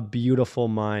a beautiful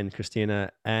mind, Kristina,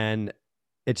 and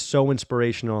it's so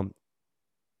inspirational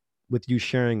with you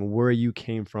sharing where you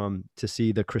came from to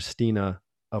see the Kristina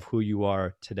of who you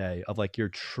are today, of like your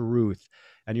truth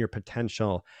and your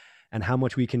potential and how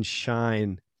much we can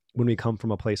shine when we come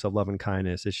from a place of love and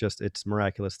kindness. It's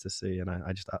miraculous to see. And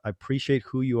I appreciate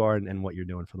who you are and what you're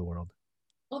doing for the world.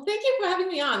 Well, thank you for having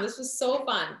me on. This was so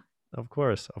fun. Of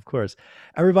course.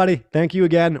 Everybody, thank you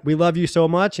again. We love you so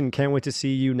much and can't wait to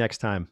see you next time.